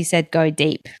 And yeah, she said go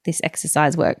deep. This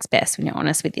exercise works best when you're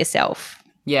honest with yourself.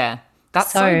 Yeah,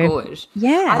 that's so good.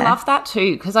 Yeah. I love that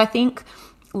too, because I think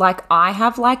like I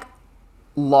have like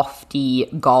lofty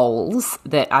goals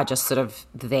that are just sort of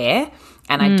there,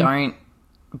 and I don't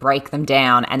break them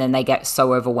down, and then they get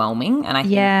so overwhelming. And I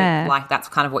think that, like, that's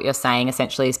kind of what you're saying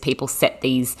essentially, is people set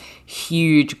these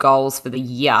huge goals for the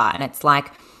year, and it's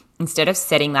like, instead of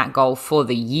setting that goal for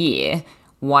the year,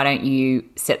 why don't you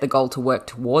set the goal to work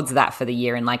towards that for the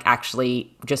year, and like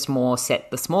actually just more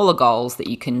set the smaller goals that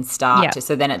you can start to,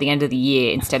 so then at the end of the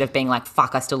year, instead of being like,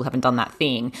 fuck, I still haven't done that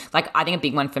thing. Like I think a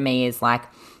big one for me is like,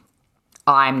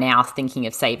 I'm now thinking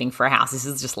of saving for a house. This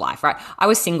is just life, right? I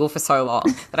was single for so long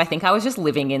that I think I was just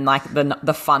living in like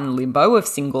the fun limbo of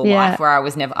single life where I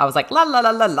was like, la, la,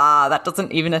 la, la, la. That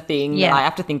doesn't even a thing that I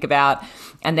have to think about.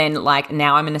 And then like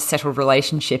now I'm in a settled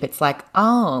relationship. It's like,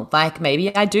 oh, like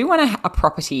maybe I do want a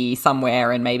property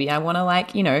somewhere and maybe I want to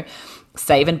like, you know,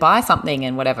 save and buy something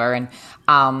and whatever.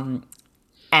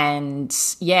 And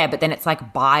yeah, but then it's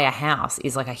like buy a house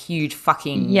is like a huge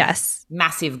fucking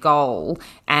massive goal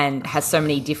and has so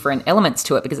many different elements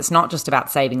to it because it's not just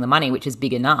about saving the money, which is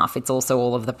big enough. It's also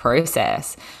all of the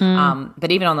process.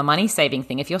 But even on the money saving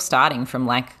thing, if you're starting from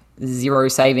like zero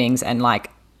savings and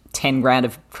like 10 grand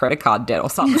of credit card debt or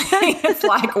something, it's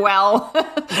like, well,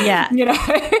 you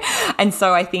know. And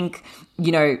so I think,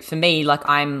 you know, for me, like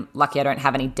I'm lucky I don't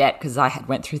have any debt because I had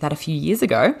went through that a few years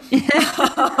ago.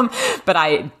 But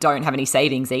I don't have any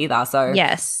savings either. So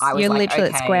I was you're like, literally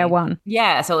at square one.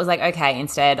 Yeah. So it was like, okay,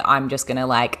 instead I'm just going to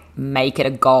like make it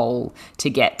a goal to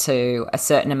get to a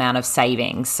certain amount of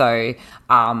savings. So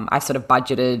I've sort of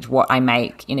budgeted what I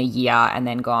make in a year and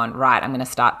then gone, right, I'm going to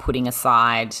start putting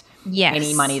aside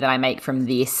any money that I make from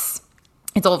this.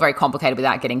 It's all very complicated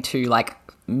without getting too like,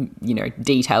 you know,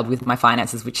 detailed with my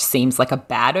finances, which seems like a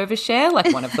bad overshare,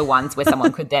 like one of the ones where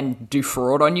someone could then do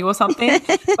fraud on you or something.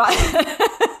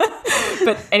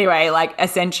 But anyway, like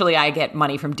essentially I get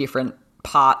money from different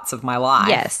parts of my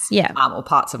life. Or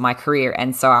parts of my career.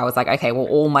 And so I was like, okay, well,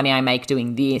 all money I make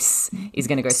doing this is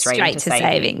going to go straight into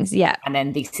savings. And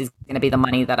then this is going to be the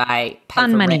money that I pay for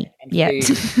money. Rent and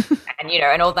food and, you know,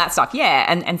 and all that stuff.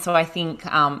 And so I think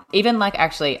even like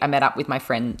actually I met up with my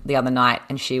friend the other night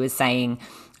and she was saying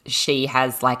she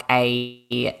has like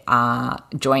a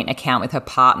joint account with her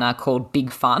partner called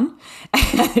Big Fun.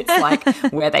 It's like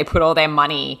where they put all their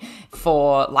money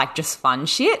for like just fun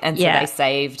shit. And so they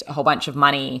saved a whole bunch of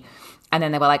money. And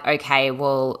then they were like, okay,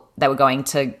 well, they were going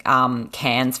to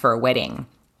Cairns for a wedding.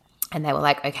 And they were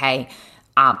like, okay,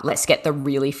 let's get the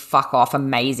really fuck off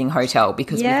amazing hotel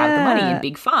because we have the money in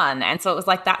Big Fun. And so it was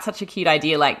like, that's such a cute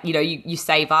idea. Like, you know, you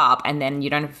save up and then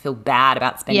you don't feel bad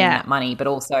about spending that money, but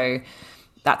also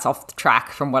that's off the track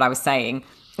from what I was saying.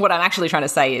 What I'm actually trying to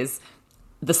say is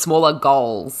the smaller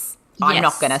goals, I'm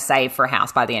not going to save for a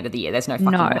house by the end of the year. There's no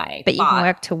fucking way. But you can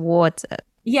work towards it.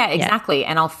 Yeah, exactly.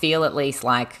 And I'll feel at least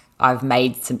like I've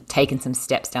taken some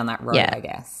steps down that road, I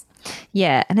guess.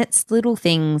 Yeah, and it's little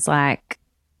things like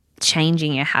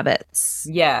changing your habits.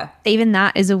 Yeah. Even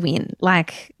that is a win.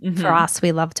 Like for us,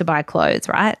 we love to buy clothes,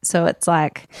 right? So it's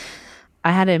like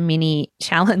I had a mini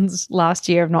challenge last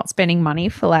year of not spending money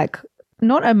for like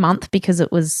not a month because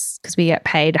we get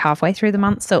paid halfway through the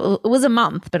month. So it was a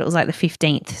month, but it was like the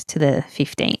 15th to the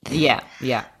 15th. Yeah,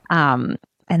 yeah. And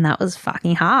that was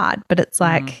fucking hard. But it's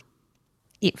like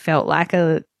it felt like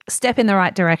a step in the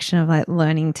right direction of like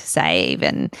learning to save.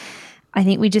 And I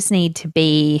think we just need to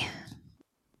be,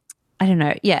 I don't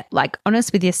know, like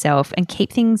honest with yourself and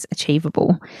keep things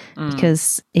achievable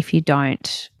because if you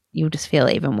don't, you'll just feel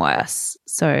even worse.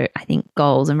 So I think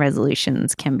goals and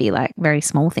resolutions can be like very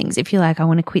small things. If you're like, I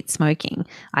want to quit smoking,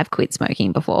 I've quit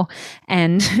smoking before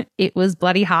and it was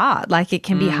bloody hard. Like it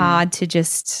can be hard to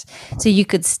just, so you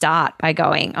could start by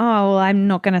going, oh, well, I'm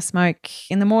not going to smoke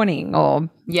in the morning or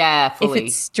fully. If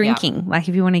it's drinking, like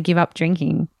if you want to give up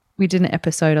drinking, we did an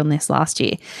episode on this last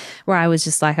year where I was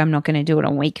just like, I'm not going to do it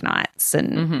on weeknights.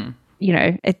 And, you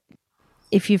know,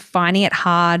 if you're finding it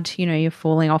hard, you know, you're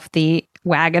falling off the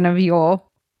wagon of your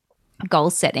goal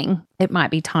setting, it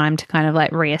might be time to kind of like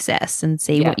reassess and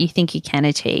see what you think you can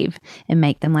achieve and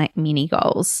make them like mini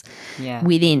goals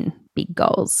within big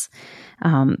goals.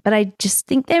 But I just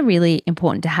think they're really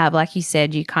important to have. Like you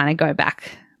said, you kind of go back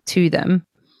to them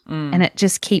and it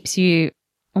just keeps you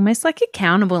almost like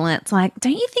accountable. And it's like,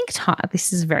 don't you think time?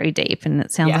 This is very deep and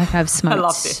it sounds like I've smoked I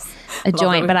love this. a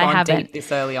joint, but I haven't. Deep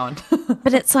this early on.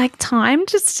 But it's like time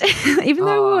just, even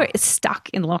though we were stuck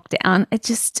in lockdown, it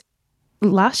just,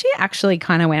 last year actually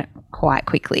kind of went quite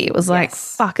quickly. It was like,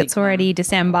 fuck, it's already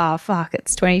December. Fuck,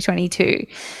 it's 2022.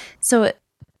 So, it,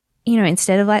 you know,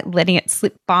 instead of like letting it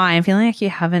slip by and feeling like you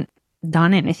haven't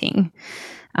done anything,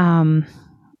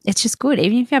 it's just good.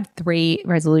 Even if you have 3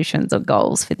 resolutions or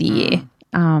goals for the year,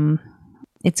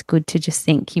 it's good to just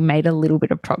think you made a little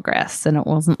bit of progress and it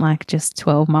wasn't like just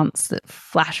 12 months that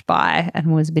flashed by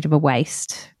and was a bit of a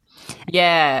waste.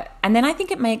 Yeah. And then I think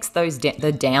it makes the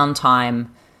downtime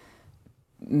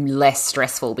less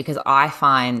stressful because I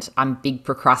find I'm a big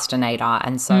procrastinator.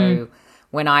 And so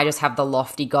when I just have the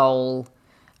lofty goal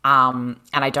and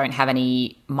I don't have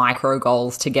any micro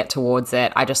goals to get towards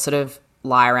it, I just sort of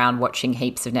lie around watching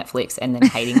heaps of Netflix and then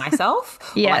hating myself.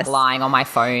 Or like lying on my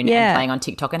phone and playing on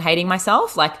TikTok and hating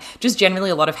myself. Like just generally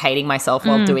a lot of hating myself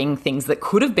while doing things that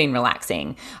could have been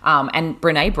relaxing. And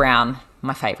Brene Brown,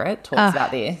 my favorite, talks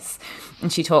about this.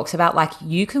 And she talks about like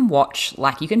you can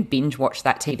binge watch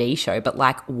that TV show, but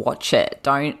like watch it.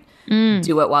 Don't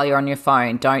do it while you're on your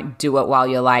phone. Don't do it while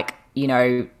you're like, you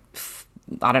know,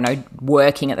 I don't know,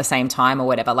 working at the same time or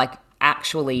whatever. Like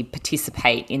actually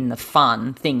participate in the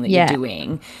fun thing that you're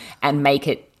doing and make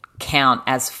it count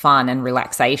as fun and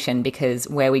relaxation, because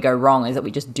where we go wrong is that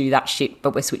we just do that shit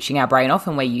but we're switching our brain off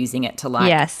and we're using it to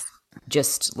like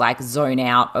just like zone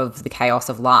out of the chaos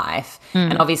of life.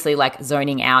 And obviously like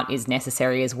zoning out is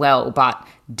necessary as well, but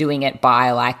doing it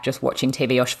by like just watching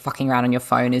TV or fucking around on your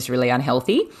phone is really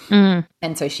unhealthy. And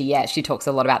so she talks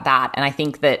a lot about that, and I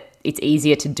think that it's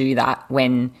easier to do that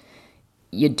when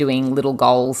you're doing little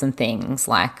goals and things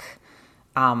like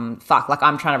like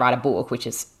I'm trying to write a book, which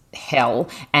is hell,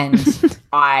 and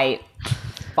I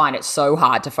find it so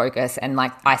hard to focus. And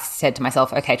like I said to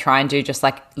myself, okay, try and do just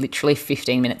like literally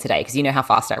 15 minutes a day, because you know how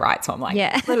fast I write, so I'm like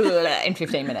in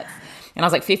 15 minutes. And I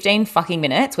was like 15 fucking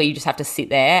minutes where you just have to sit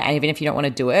there, and even if you don't want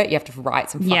to do it, you have to write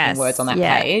some fucking words on that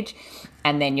page,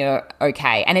 and then you're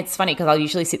okay. And it's funny because I'll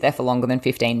usually sit there for longer than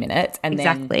 15 minutes, and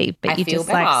then but you just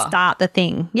better. like start the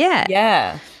thing.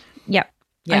 I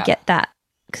get that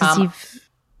because you've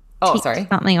ticked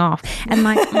something off. And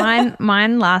like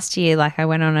mine last year, like I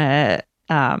went on a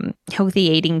healthy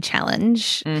eating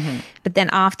challenge, but then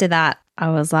after that I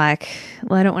was like,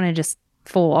 well, I don't want to just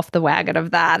fall off the wagon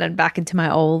of that and back into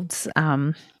my old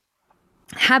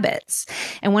habits.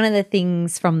 And one of the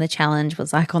things from the challenge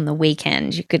was like on the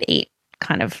weekend you could eat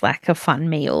kind of like a fun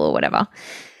meal or whatever.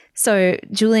 So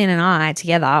Julian and I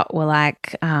together were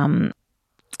like,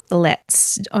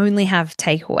 let's only have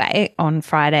takeaway on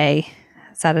Friday,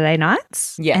 Saturday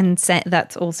nights. And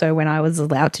that's also when I was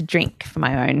allowed to drink for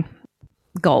my own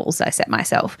goals I set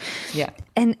myself.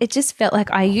 And it just felt like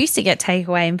I used to get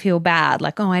takeaway and feel bad,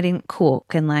 like, oh, I didn't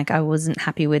cook, and like I wasn't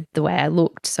happy with the way I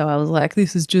looked, so I was like,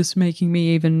 this is just making me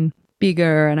even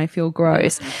bigger and I feel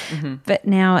gross. But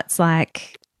now it's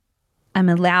like I'm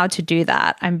allowed to do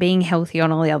that. I'm being healthy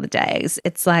on all the other days.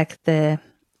 It's like the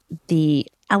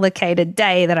allocated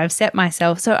day that I've set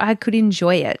myself, so I could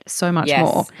enjoy it so much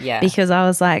more because I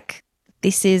was like,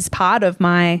 this is part of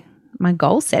my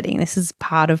goal setting. This is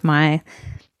part of my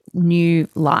new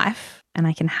life, and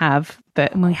I can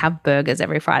we have burgers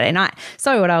every Friday night.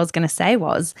 So what I was going to say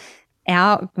was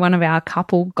one of our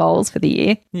couple goals for the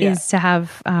year is to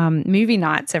have movie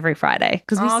nights every Friday,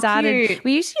 because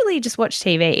we usually just watch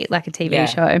TV, like a TV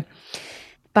show,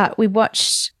 but we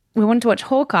wanted to watch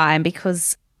Hawkeye, and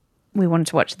because we wanted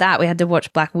to watch that, we had to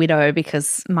watch Black Widow,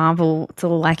 because Marvel, it's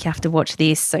all like, you have to watch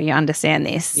this so you understand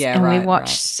this. And we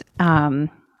watched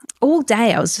all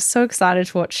day. I was just so excited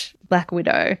to watch Black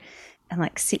Widow and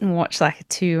like sit and watch like a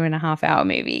 2.5 hour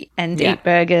movie and eat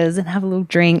burgers and have a little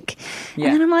drink. And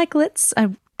then I'm like,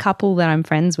 a couple that I'm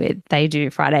friends with, they do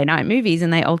Friday night movies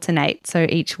and they alternate. So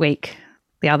each week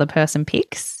the other person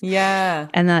picks.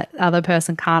 And that other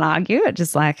person can't argue. It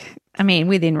just like, I mean,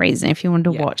 within reason, if you want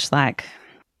to watch like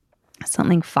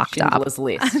something fucked Schindler's up,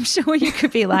 List. I'm sure you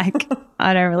could be like,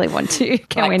 I don't really want to.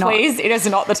 Can we not? Please, it is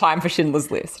not the time for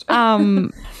Schindler's List.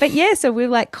 But yeah, so we're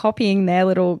like copying their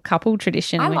little couple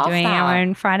tradition. We're doing our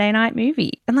own Friday night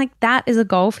movie. And like that is a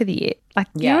goal for the year. Like,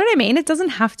 you know what I mean? It doesn't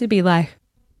have to be like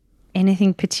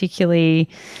anything particularly,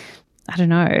 I don't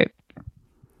know,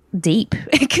 deep.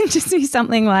 It can just be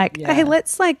something like, hey,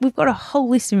 we've got a whole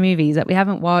list of movies that we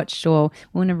haven't watched or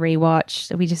we want to rewatch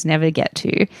that we just never get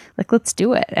to. Like, let's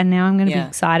do it. And now I'm going to be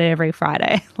excited every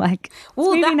Friday. Like,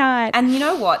 movie night. And you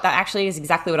know what? That actually is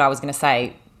exactly what I was going to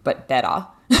say, but better.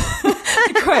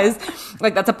 Because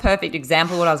like that's a perfect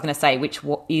example of what I was going to say, which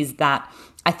is that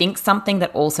I think something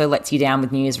that also lets you down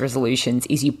with New Year's resolutions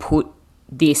is you put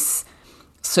this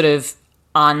sort of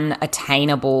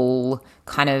unattainable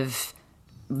kind of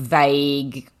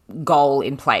vague goal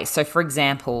in place. So for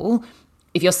example,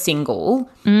 if you're single,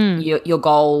 your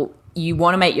goal, you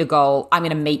want to make your goal, I'm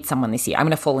going to meet someone this year. I'm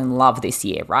going to fall in love this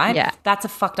year, right? That's a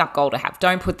fucked up goal to have.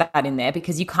 Don't put that in there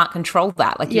because you can't control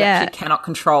that. Like you actually cannot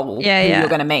control who you're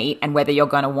going to meet and whether you're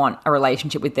going to want a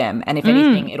relationship with them. And if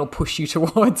anything, it'll push you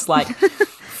towards like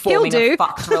forming a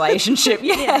fucked relationship.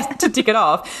 To tick it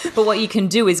off. But what you can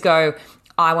do is go,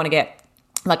 I want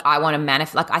to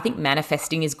manifest. Like I think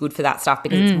manifesting is good for that stuff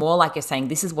because it's more like you're saying,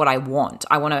 this is what I want.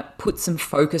 I want to put some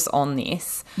focus on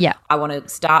this. I want to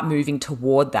start moving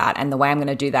toward that. And the way I'm going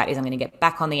to do that is I'm going to get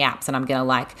back on the apps and I'm going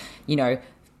to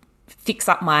fix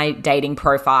up my dating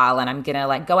profile and I'm going to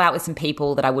like go out with some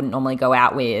people that I wouldn't normally go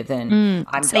out with. And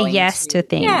I'm say yes to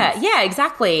things. Yeah,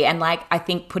 exactly. And like, I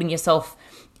think putting yourself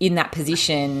in that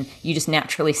position, you just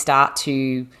naturally start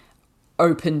to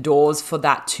open doors for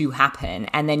that to happen.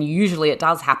 And then usually it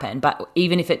does happen. But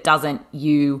even if it doesn't,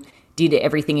 you did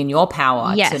everything in your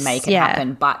power to make it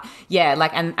happen. But yeah,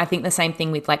 like, and I think the same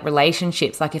thing with like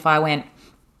relationships. Like if I went,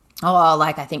 oh,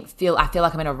 like I feel like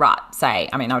I'm in a rut, say.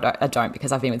 I mean, I don't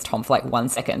because I've been with Tom for like 1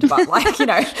 second, but like, you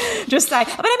know, just say,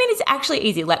 but I mean, it's actually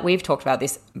easy. Like we've talked about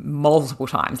this multiple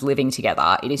times living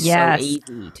together. It is so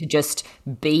easy to just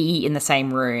be in the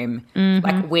same room.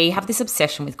 Like we have this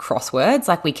obsession with crosswords.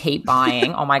 Like we keep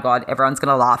buying, oh my God, everyone's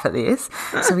going to laugh at this.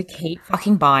 So we keep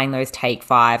fucking buying those Take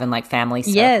 5 and like Family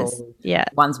Circle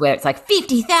ones where it's like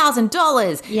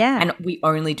 $50,000. Yeah. And we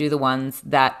only do the ones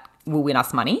that will win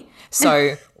us money.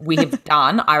 So we have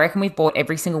done, I reckon we've bought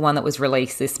every single one that was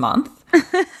released this month.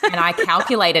 And I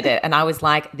calculated it and I was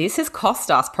like, this has cost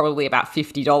us probably about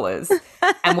 $50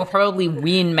 and we'll probably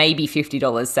win maybe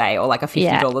 $50, say, or like a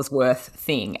 $50 worth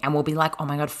thing. And we'll be like, oh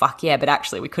my God, fuck yeah. But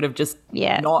actually we could have just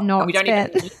not we don't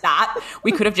even need that.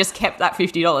 We could have just kept that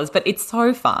 $50, but it's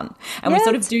so fun. And we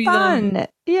sort of do them.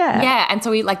 Yeah. Yeah. And so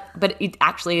we like, but it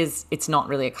actually is, it's not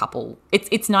really a couple.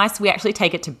 It's nice. We actually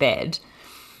take it to bed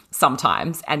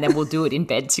sometimes and then we'll do it in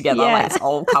bed together like this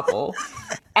old couple.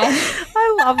 And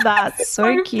I love that.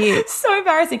 So cute. So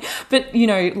embarrassing. But you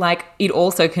know, like it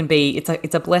also can be,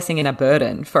 it's a blessing and a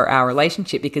burden for our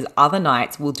relationship because other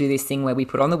nights we'll do this thing where we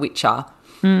put on The Witcher.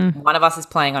 One of us is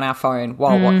playing on our phone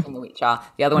while watching The Witcher.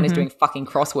 The other one is doing fucking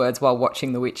crosswords while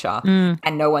watching The Witcher.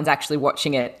 And no one's actually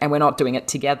watching it and we're not doing it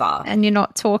together. And you're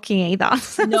not talking either.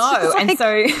 No. And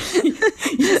so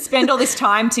you spend all this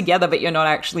time together, but you're not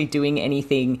actually doing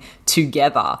anything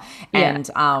together. And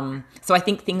so I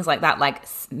think things like that, like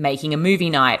making a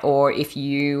movie night, or if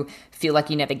you feel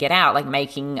like you never get out, like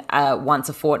making a once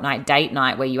a fortnight date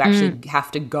night where you actually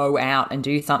have to go out and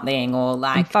do something, or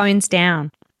like and phones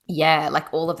down. Yeah,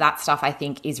 like all of that stuff I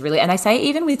think is really, and I say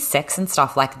even with sex and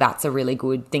stuff, like that's a really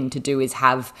good thing to do is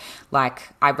have like,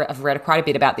 I've read quite a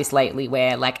bit about this lately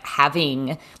where like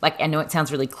having, like I know it sounds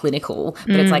really clinical,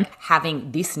 but it's like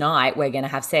having this night we're going to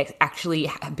have sex actually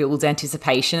builds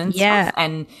anticipation and stuff.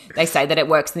 And they say that it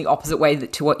works in the opposite way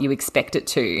to what you expect it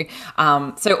to.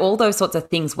 So all those sorts of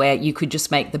things where you could just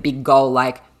make the big goal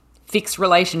like fix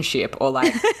relationship or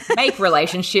like make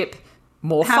relationship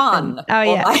more fun. Oh,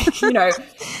 yeah. Like, you know,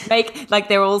 make, like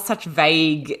they're all such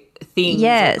vague things.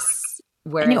 Yes.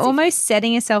 And you're almost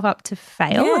setting yourself up to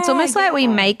fail. It's almost like we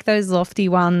make those lofty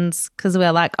ones because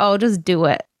we're like, oh, I'll just do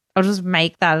it. I'll just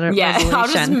make that a resolution. I'll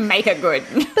just make it good.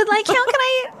 But like, how can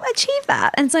I achieve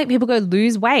that? And it's like people go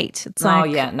lose weight. It's like, oh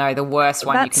yeah, no, the worst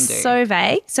one you can do. That's so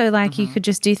vague. So like you could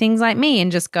just do things like me and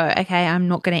just go, okay, I'm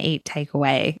not going to eat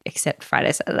takeaway except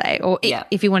Friday, Saturday. Or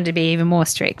if you wanted to be even more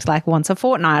strict, like once a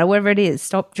fortnight or whatever it is,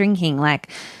 stop drinking, like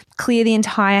clear the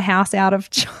entire house out of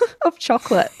of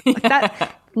chocolate. Like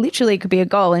that literally could be a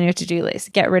goal in your to-do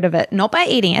list. Get rid of it, not by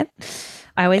eating it.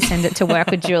 I always send it to work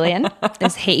with Julian.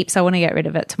 There's heaps. I want to get rid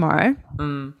of it tomorrow.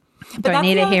 Don't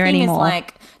need it here anymore. Is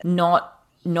like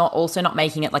not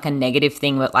making it like a negative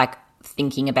thing, but like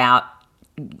thinking about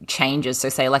changes. So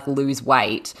say like lose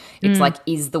weight. It's like,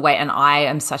 is the weight, and I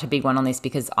am such a big one on this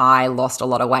because I lost a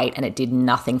lot of weight and it did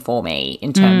nothing for me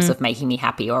in terms of making me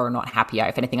happier or not happier.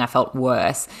 If anything, I felt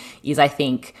worse. Is I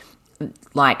think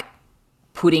like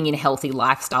putting in healthy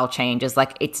lifestyle changes,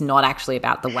 like it's not actually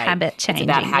about the weight. Habit changing.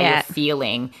 It's about how you're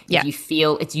feeling. If you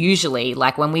feel, it's usually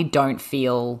like when we don't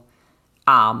feel,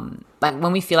 like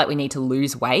when we feel like we need to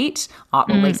lose weight,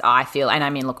 or at least I feel, and I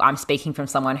mean, look, I'm speaking from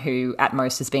someone who at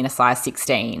most has been a size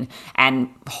 16 and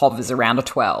hovers around a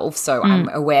 12. So I'm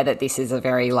aware that this is a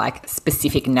very like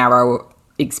specific, narrow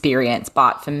experience.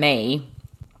 But for me,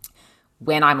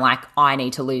 when I'm like, I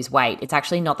need to lose weight, it's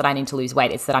actually not that I need to lose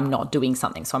weight. It's that I'm not doing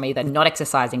something. So I'm either not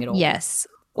exercising at all. Yes.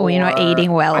 Or you're not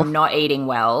eating well. I'm not eating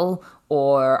well,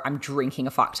 or I'm drinking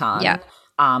a fuck ton. Yeah.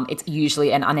 It's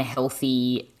usually an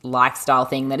unhealthy lifestyle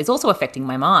thing that is also affecting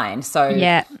my mind. So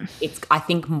it's, I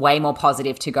think, way more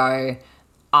positive to go,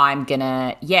 I'm going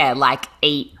to, like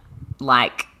eat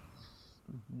like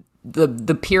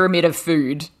the pyramid of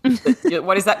food.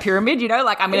 What is that pyramid? You know,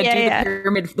 like I'm going to do the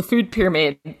pyramid, the food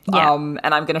pyramid. And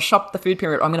I'm going to shop the food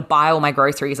pyramid. Or I'm going to buy all my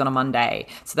groceries on a Monday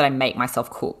so that I make myself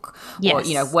cook. Yes. Or,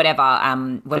 you know,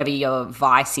 whatever your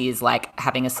vice is, like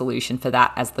having a solution for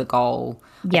that as the goal.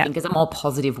 I think is a more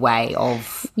positive way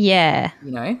of, you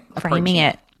know, framing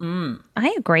it.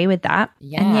 I agree with that.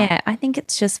 Yeah. And yeah, I think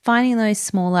it's just finding those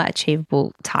smaller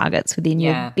achievable targets within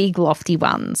your big lofty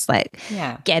ones. Like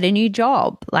get a new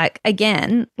job. Like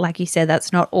again, like you said,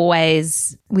 that's not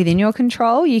always within your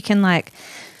control. You can like,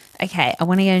 okay, I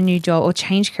want to get a new job or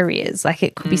change careers. Like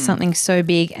it could be something so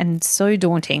big and so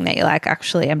daunting that you're like,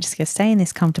 actually, I'm just going to stay in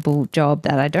this comfortable job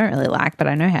that I don't really like, but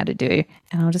I know how to do,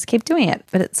 and I'll just keep doing it.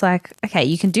 But it's like, okay,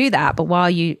 you can do that, but while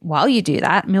you do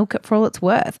that, milk it for all it's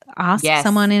worth. Ask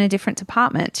someone in a different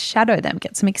department, shadow them,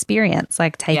 get some experience,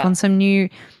 like take on some new,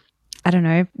 I don't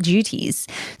know, duties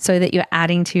so that you're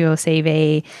adding to your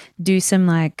CV. Do some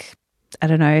like, I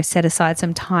don't know, set aside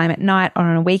some time at night or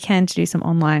on a weekend to do some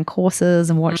online courses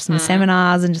and watch some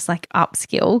seminars and just like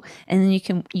upskill. And then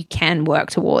you can work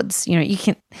towards, you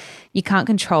can't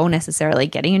control necessarily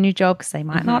getting a new job because they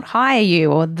might not hire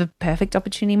you or the perfect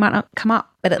opportunity might not come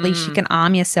up, but at least you can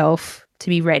arm yourself to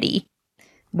be ready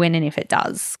when and if it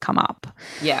does come up.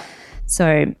 Yeah.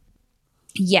 So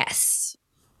yes,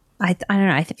 I don't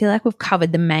know. I feel like we've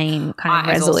covered the main kind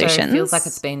of resolutions. It also feels like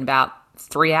it's been about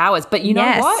 3 hours, but you know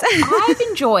what? I've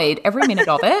enjoyed every minute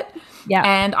of it. Yeah.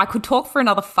 And I could talk for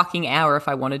another fucking hour if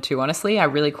I wanted to, honestly. I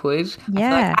really could. Yeah. I feel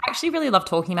like I actually really love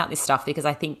talking about this stuff because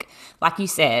I think, like you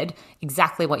said,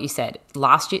 exactly what you said.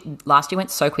 Last year went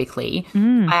so quickly.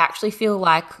 I actually feel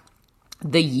like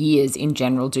the years in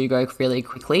general do go really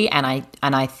quickly, and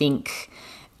I think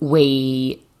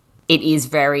it is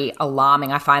very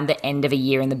alarming. I find the end of a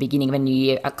year and the beginning of a new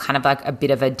year are kind of like a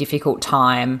bit of a difficult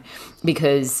time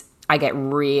because I get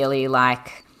really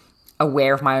like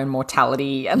aware of my own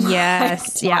mortality and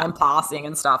time passing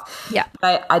and stuff. Yeah.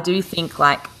 But I do think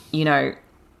like,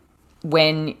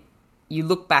 when you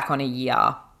look back on a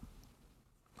year,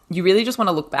 you really just want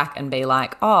to look back and be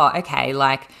like, oh, okay,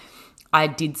 like I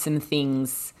did some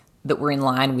things that were in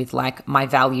line with like my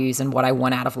values and what I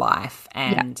want out of life.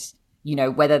 And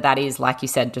whether that is, like you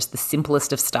said, just the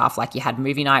simplest of stuff, like you had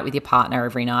movie night with your partner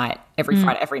every night, every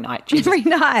Friday, every night. Jesus. Every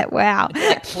night, wow.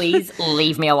 Like, please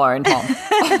leave me alone, Tom.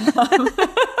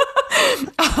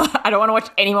 I don't want to watch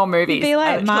any more movies. Be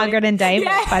like Margaret and David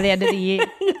by the end of the year.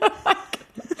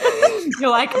 You're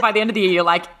like, by the end of the year, you're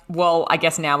like, well, I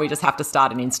guess now we just have to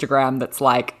start an Instagram that's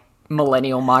like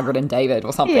millennial Margaret and David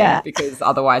or something because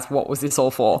otherwise what was this all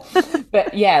for?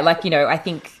 But yeah, like, I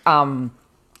think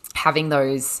having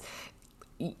those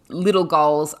little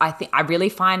goals, I really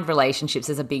find relationships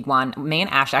is a big one. Me and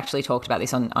Ash actually talked about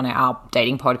this on our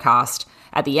dating podcast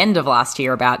at the end of last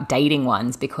year about dating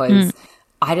ones because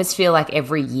I just feel like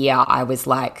every year I was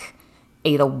like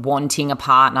either wanting a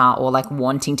partner or like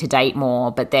wanting to date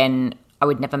more, but then I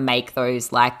would never make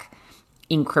those like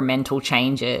incremental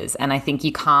changes. And I think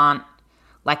you can't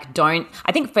I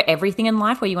think for everything in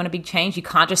life where you want a big change, you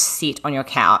can't just sit on your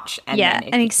couch and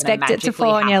expect it to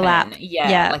fall on your lap.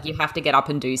 Yeah, like you have to get up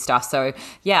and do stuff. So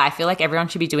yeah, I feel like everyone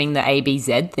should be doing the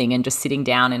ABZ thing and just sitting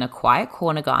down in a quiet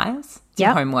corner, guys.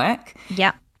 Some homework.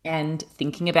 Yeah. And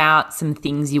thinking about some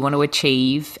things you want to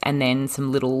achieve and then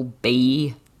some little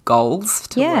B goals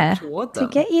to work towards them.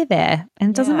 To get you there. And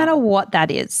it doesn't matter what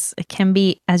that is. It can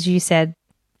be, as you said,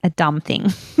 a dumb thing.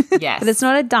 Yes. But it's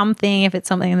not a dumb thing if it's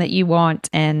something that you want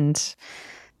and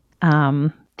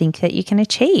think that you can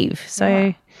achieve.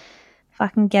 So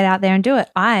fucking get out there and do it.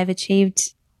 I've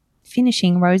achieved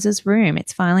finishing Rose's room.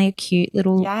 It's finally a cute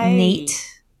little neat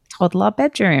toddler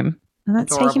bedroom. And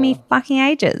that's taking me fucking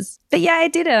ages. But yeah, I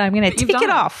did it. I'm going to tick it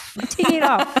off. I'm ticking it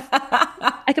off.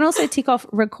 I can also tick off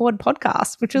record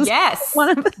podcast, which was one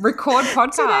of record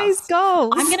podcast. Today's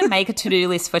goals. I'm going to make a to-do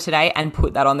list for today and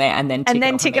put that on there and then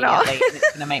tick it off. And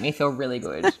it's going to make me feel really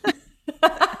good.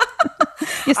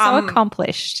 You're so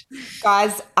accomplished.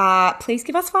 Guys, please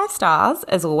give us 5 stars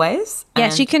as always.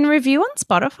 Yes, you can review on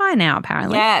Spotify now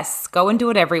apparently. Yes, go and do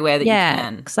it everywhere that you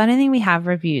can. Because I don't think we have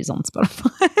reviews on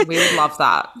Spotify. We would love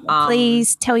that.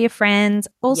 Please tell your friends.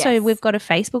 Also, we've got a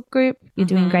Facebook group. You're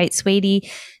doing great, sweetie.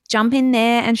 Jump in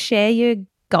there and share your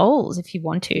goals if you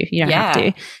want to. You don't have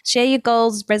to. Share your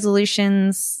goals,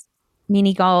 resolutions,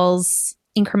 mini goals,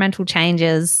 incremental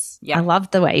changes. Yeah. I love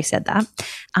the way you said that.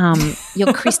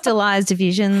 Your crystallized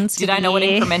visions. Did I know what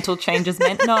incremental changes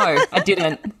meant? No, I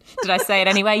didn't. Did I say it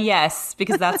anyway? Yes,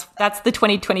 because that's the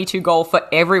 2022 goal for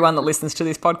everyone that listens to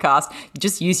this podcast. You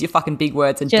just use your fucking big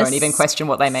words and don't even question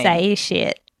what they mean. Say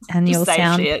shit and you'll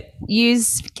sound shit.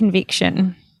 Use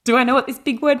conviction. Do I know what this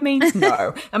big word means?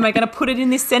 No. Am I going to put it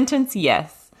in this sentence?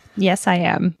 Yes. Yes, I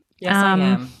am. Yes, I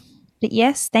am. But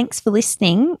yes, thanks for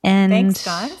listening and thanks,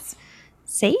 guys.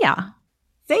 See ya.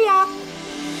 See ya.